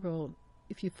spiral.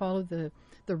 If you follow the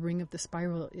ring of the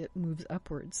spiral, it moves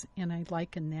upwards, and I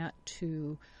liken that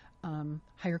to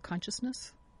higher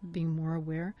consciousness, being more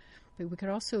aware. But we could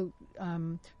also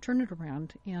turn it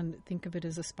around and think of it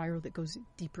as a spiral that goes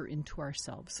deeper into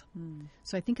ourselves.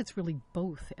 So I think it's really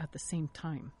both at the same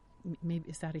time. Maybe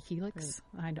is that a helix?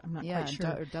 Right. I'm not quite sure.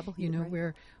 Or double helix,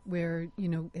 right? where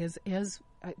as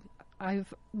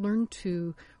I've learned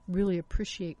to really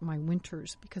appreciate my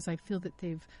winters, because I feel that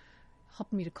they've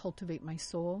helped me to cultivate my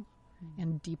soul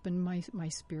and deepen my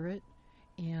spirit,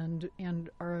 and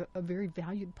are a very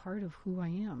valued part of who I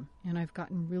am. And I've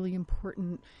gotten really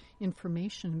important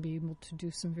information and be able to do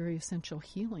some very essential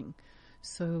healing.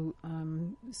 So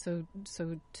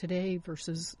today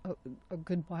versus a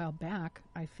good while back,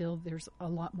 I feel there's a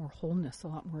lot more wholeness, a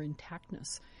lot more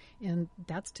intactness, and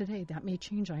that's today. That may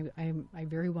change. I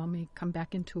very well may come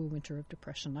back into a winter of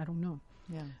depression. I don't know.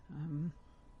 Yeah.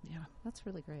 Yeah. That's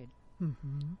really great.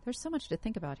 Mm-hmm. There's so much to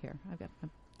think about here.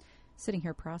 I'm sitting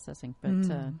here processing, but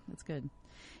it's good.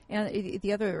 And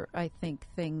the other, I think,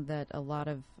 thing that a lot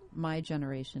of my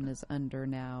generation is under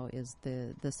now is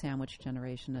the sandwich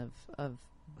generation of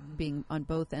being on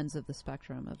both ends of the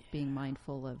spectrum, of being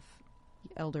mindful of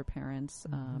elder parents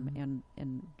and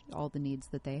all the needs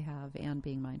that they have, and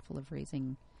being mindful of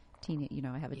raising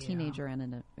I have a teenager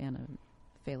and a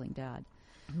failing dad.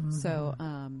 So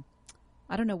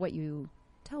I don't know what you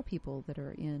tell people that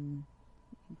are in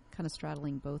kind of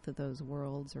straddling both of those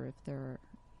worlds, or if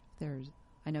there's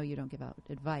I know you don't give out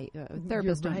advice.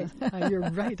 Therapists You're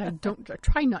right. I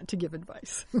try not to give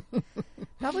advice.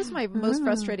 That was my most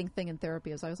frustrating thing in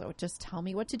therapy. Is I was like, just tell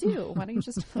me what to do. Why don't you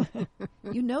just,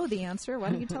 you know the answer.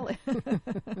 Why don't you tell it?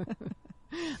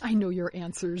 I know your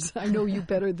answers. I know you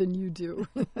better than you do.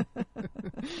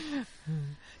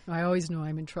 I always know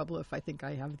I'm in trouble if I think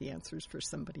I have the answers for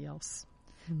somebody else.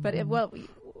 But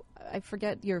I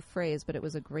forget your phrase, but it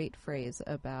was a great phrase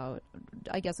about,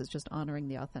 I guess it's just honoring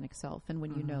the authentic self. And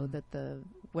when you know that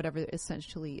whatever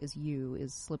essentially is you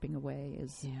is slipping away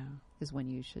is when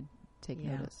you should take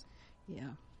notice. Yeah.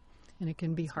 And it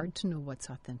can be hard to know what's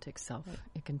authentic self. Right.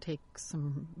 It can take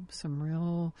some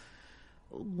real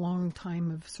long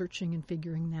time of searching and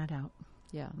figuring that out.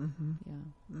 Yeah.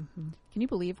 Yeah. Can you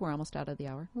believe we're almost out of the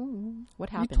hour? What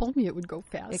happened? You told me it would go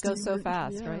fast. It goes so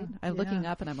fast, right? I'm looking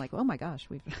up and I'm like, oh my gosh,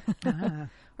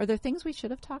 Are there things we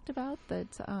should have talked about that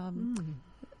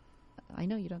I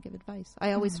know you don't give advice.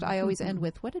 I always end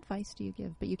with, what advice do you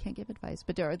give? But you can't give advice.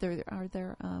 But are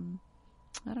there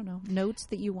I don't know, notes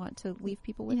that you want to leave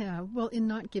people with? Yeah, well, in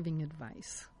not giving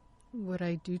advice, what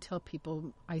I do tell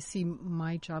people, I see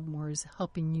my job more as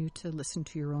helping you to listen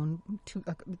to your own,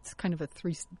 it's kind of a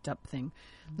 3-step thing.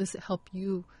 Help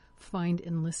you find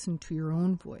and listen to your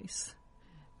own voice,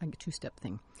 like a 2-step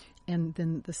thing. And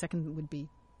then the second would be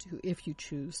to, if you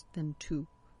choose, then to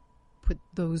put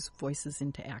those voices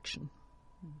into action.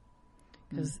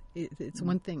 Because it's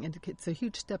one thing, and it's a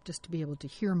huge step just to be able to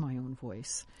hear my own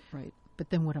voice. Right. But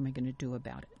then what am I going to do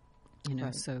about it?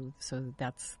 Right. So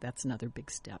that's another big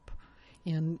step.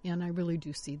 And I really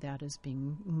do see that as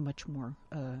being much more,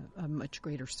 a much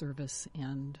greater service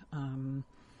and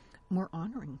more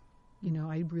honoring.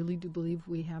 I really do believe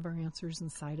we have our answers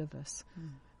inside of us.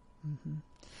 Mm-hmm.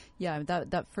 Yeah,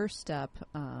 that first step,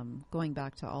 going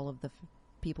back to all of the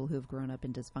people who have grown up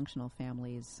in dysfunctional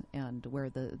families and where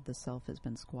the self has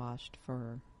been squashed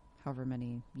for however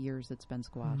many years it's been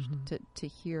squashed, to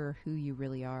hear who you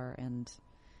really are and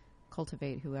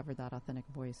cultivate whoever that authentic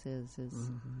voice is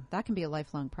that can be a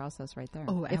lifelong process right there.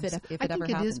 Oh, if it I ever think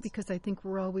it happens. is, because I think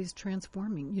we're always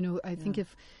transforming. You know, I think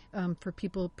if for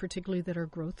people particularly that are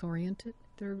growth oriented,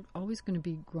 they're always going to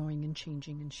be growing and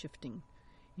changing and shifting,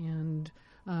 and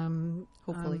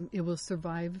hopefully it will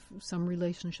survive. Some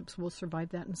relationships will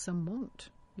survive that, and some won't.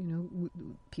 You know,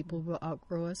 people will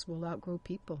outgrow us. We'll outgrow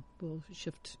people. We'll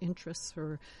shift interests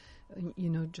or,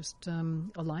 just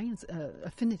alliance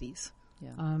affinities.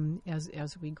 Yeah.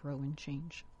 As we grow and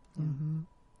change. Yeah.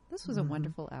 This was a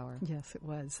wonderful hour. Yes, it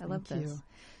was. I love this.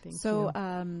 Thank so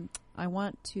you. I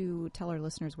want to tell our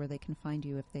listeners where they can find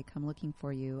you if they come looking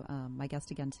for you. My guest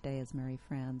again today is Mary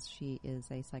Franz. She is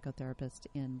a psychotherapist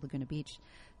in Laguna Beach.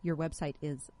 Your website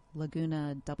is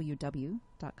lagunaww.com.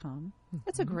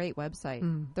 It's a great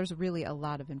website. There's really a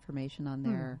lot of information on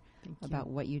there about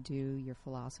what you do, your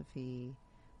philosophy,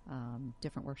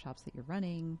 different workshops that you're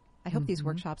running. I hope these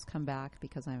workshops come back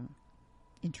because I'm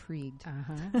intrigued.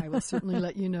 I will certainly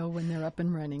let you know when they're up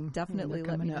and running. Definitely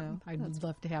let me know. I'd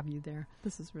love to have you there.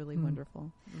 This is really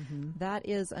wonderful. That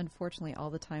is unfortunately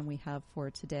all the time we have for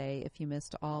today. If you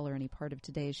missed all or any part of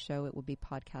today's show, it will be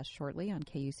podcast shortly on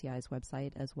KUCI's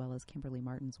website as well as Kimberly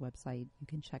Martin's website. You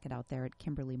can check it out there at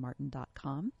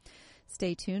KimberlyMartin.com.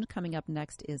 Stay tuned. Coming up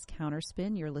next is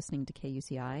Counterspin. You're listening to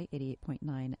KUCI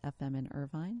 88.9 FM in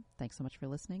Irvine. Thanks so much for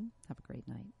listening. Have a great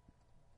night.